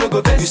 Man no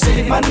go vex, you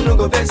say. Man no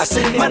go vex, I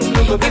say. Man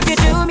no go vex. If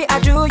you do me, I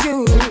do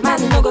you.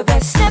 Man no go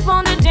vex, step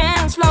on the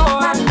dance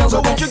floor. Man no so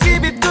go vex. won't you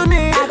give it to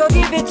me? I go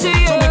give it to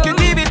you. So make you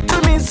give it to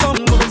me some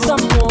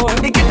more.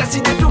 You get to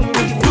see the do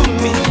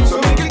me. So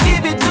make you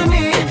give it to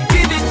me.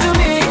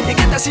 You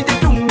get to see the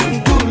do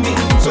me.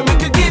 So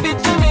make you give it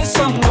to me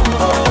some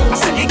more. I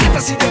said you get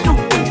to see the do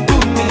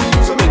me.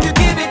 So make you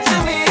give it to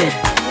me.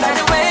 By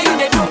the way you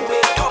do me.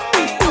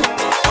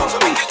 So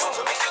make you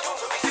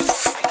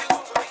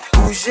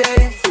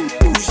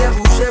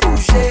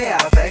bouger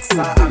avec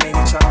ça,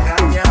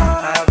 amenichanganya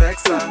avec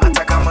ça.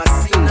 Hata kama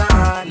sina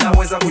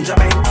naweza vunja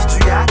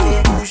kitu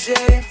yake.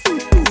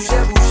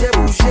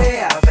 Bouger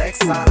avec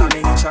ça,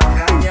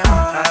 amenichanganya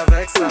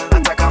avec ça.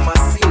 Hata kama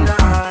sina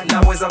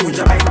naweza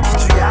vunja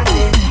kitu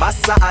yake.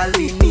 Masa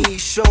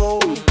alinisho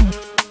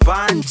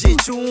Banji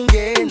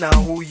chunge na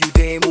huyu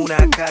demu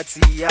na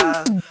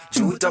katia.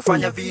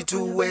 Tutafanya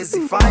vitu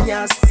wezi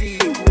fanya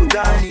siku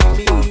dhani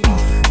mi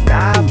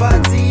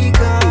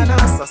napatikana.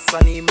 Sasa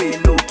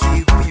nimenoki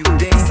huyu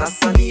dem.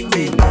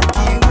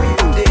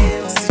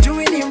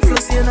 Sijui ni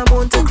influence na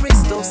Monte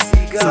Cristo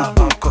cigar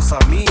kosa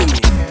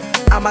mimi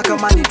ama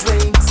kama ni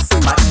drinks.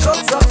 My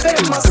shots are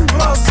famous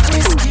plus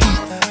whiskey.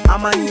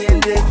 Ama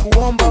niende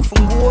kuomba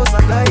funguo za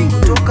ndai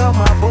kutoka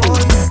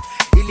maboys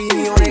ili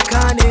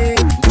nionekane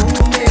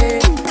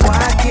dume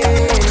wake.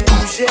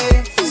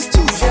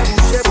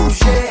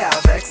 Bouger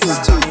avec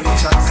ça,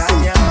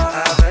 amenichanganya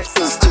avec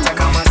ça. Hata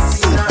kama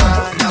sina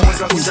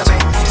naweza kuja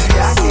kitu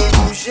yake.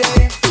 Bouger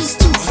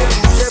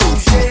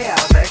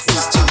avec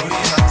ça,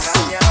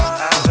 amenichanganya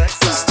avec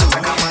ça. Hata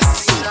kama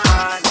sina.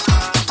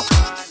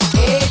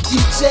 Hey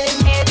DJ,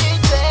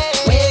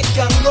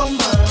 weka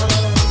ngoma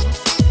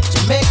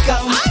Jamaica,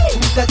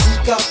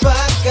 katika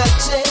paka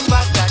chemba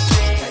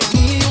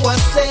ni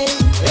wase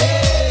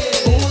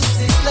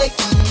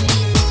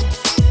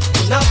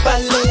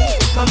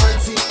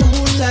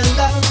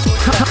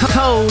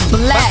Cold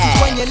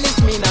Black. When you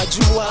list me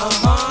najua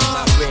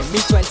Remy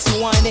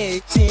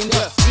 2118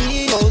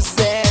 DOZ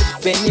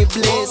Benny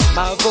Blaze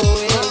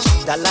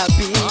Mavoish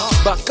Dalabi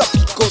Baka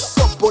Pico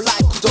Sopo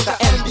like kutoka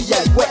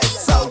NBA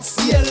West South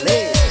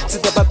CLA to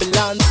the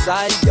Babylon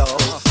side yo.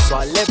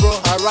 Swale bro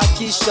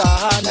harakisha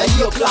na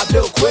hiyo club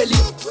leo kweli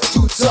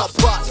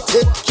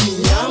tutapate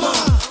kinyama.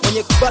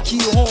 Mwenye kubaki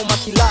home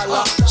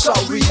akilala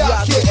shauri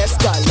yake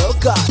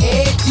eskaloka.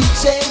 Hey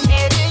DJ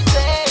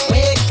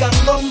weka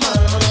ngoma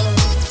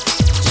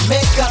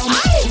Jamaica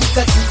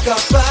katika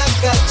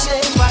paka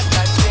chemba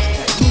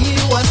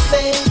ni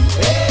wase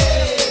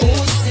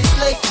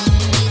usisleki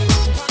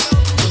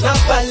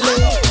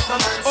unapale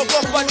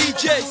Ogopa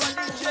DJs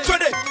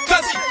twende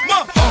kazi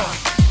ma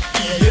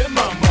iye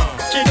mama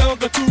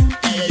kidogo tu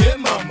iye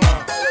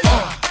mama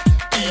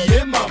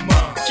iye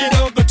mama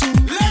kidogo tu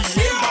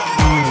iye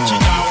mama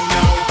kinyao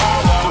nyao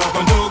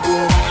hawa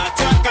ndogo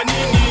nataka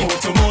nini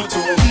moto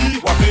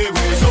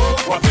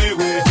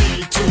wapewe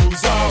vitu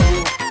zao.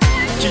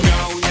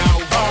 Kinyao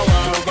nyao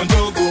hawa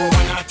ndogo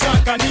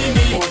wanataka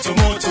nini moto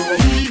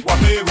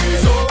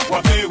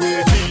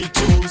wapewe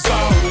vitu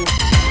zao.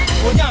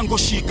 Onyango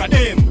shika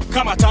dem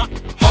kama ta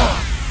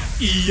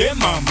iye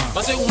mama.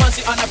 Basi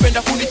umanzi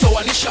anapenda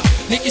kunitoanisha.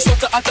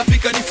 Nikisota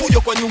atapika ni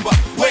fujo kwa nyumba.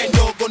 We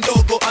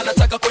ndogo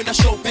anataka kwenda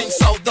shopping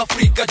South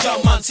Africa,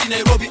 German, si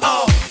Nairobi.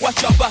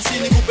 Wacha basi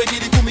nikupe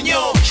ngiri 10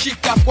 nyo.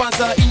 Shika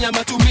kwanza inya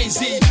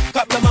matumizi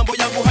kabla mambo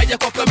yangu haja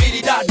kwa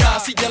kamili dada.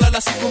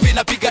 Sijalala siku mbili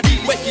napiga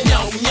dili. We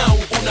kinyao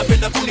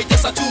unapenda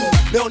kunitesa tu.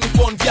 Leo ni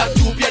phone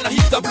viatu pia na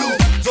hipster blue.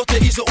 Zote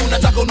hizo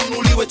unataka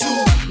ununuliwe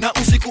tu. Na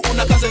usiku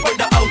unakaza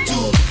kwenda out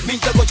tu. Mimi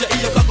nitagoja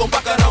hiyo kago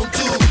mpaka round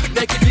 2.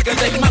 Na ikifika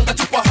nitaimanga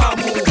tu kwa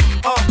hamu.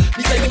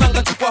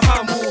 Nitaimanga tu kwa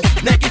hamu.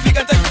 Na ikifika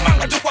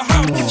nitaimanga tu kwa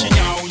hamu.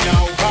 Kinyao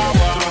nyao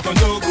hawa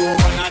ndogo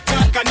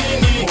wanataka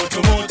nini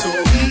moto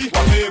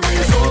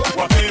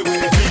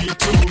wapewe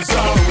vitu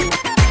zao.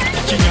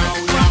 Kinyao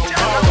nyao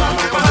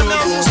hawa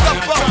ndogo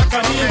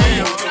wanataka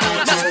nini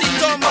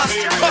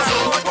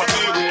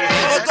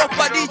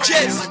Ogopa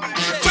DJs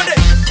twende.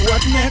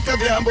 What make a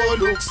jambo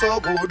look so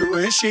good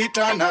when she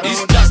turn around?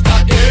 It's just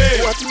a day.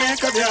 What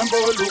make a jambo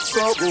look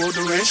so good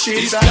when she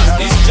It's turn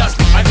around? just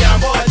a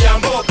jambo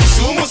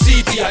Kisumu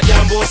City a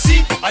jambo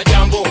si a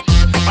jambo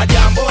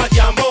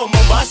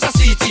Mombasa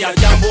City a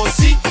jambo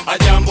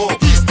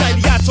Hii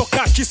style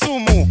yatoka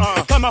Kisumu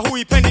Kama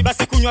huipendi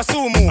basi kunywa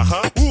sumu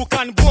Who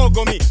can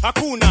bogo me?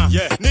 Hakuna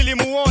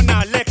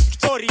Nilimuona Lake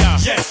Victoria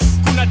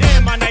Kuna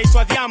dema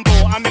naitwa Dhiambo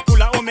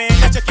Amekula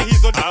omena cheki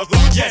hizo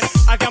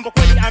Adhiambo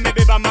kweli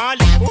amebeba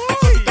mali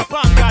So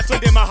tukapanga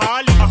twende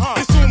mahali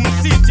Kisumu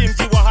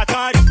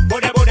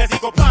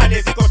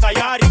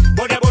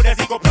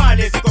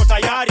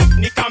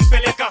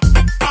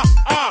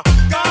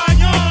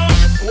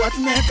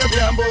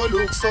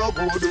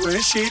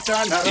when she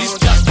turn around. It's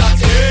just that,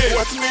 hey.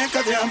 What make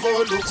a Jambo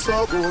look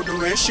so good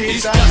when she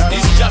It's turn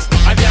around? just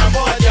a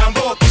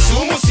Jambo,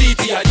 Kisumu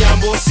City, a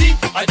Jambo, see,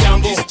 a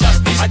Jambo. It's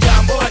just a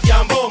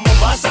Jambo,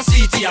 Mombasa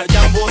City, a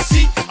Jambo,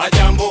 see, a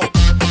Jambo.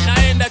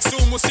 Naenda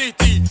Kisumu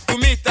City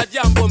kumita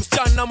Jambo,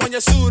 msichana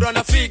mwenye sura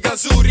na figa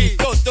nzuri,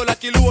 toto la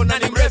Kiluo na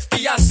ni mrefu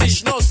kiasi.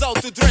 She knows how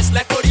to dress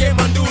like Orie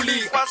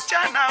Manduli.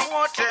 Wasichana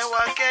wote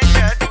wa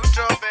Kenya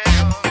tutobe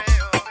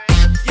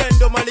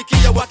Yendo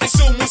malikia wa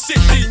Kisumu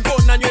City,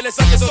 ngona nywele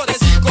zake zote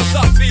ziko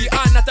safi,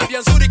 ana tabia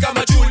nzuri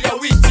kama Julia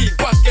Witi.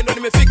 Kwake ndo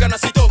nimefika na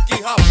sitoki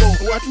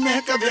hapo. What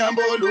make a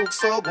Jambo look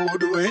so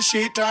good when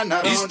she turn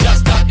around? It's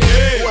just that,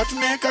 hey. What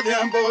make a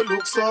Jambo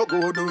look so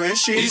good when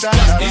she It's turn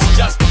around?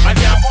 just a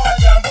Jambo,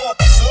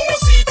 Kisumu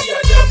City.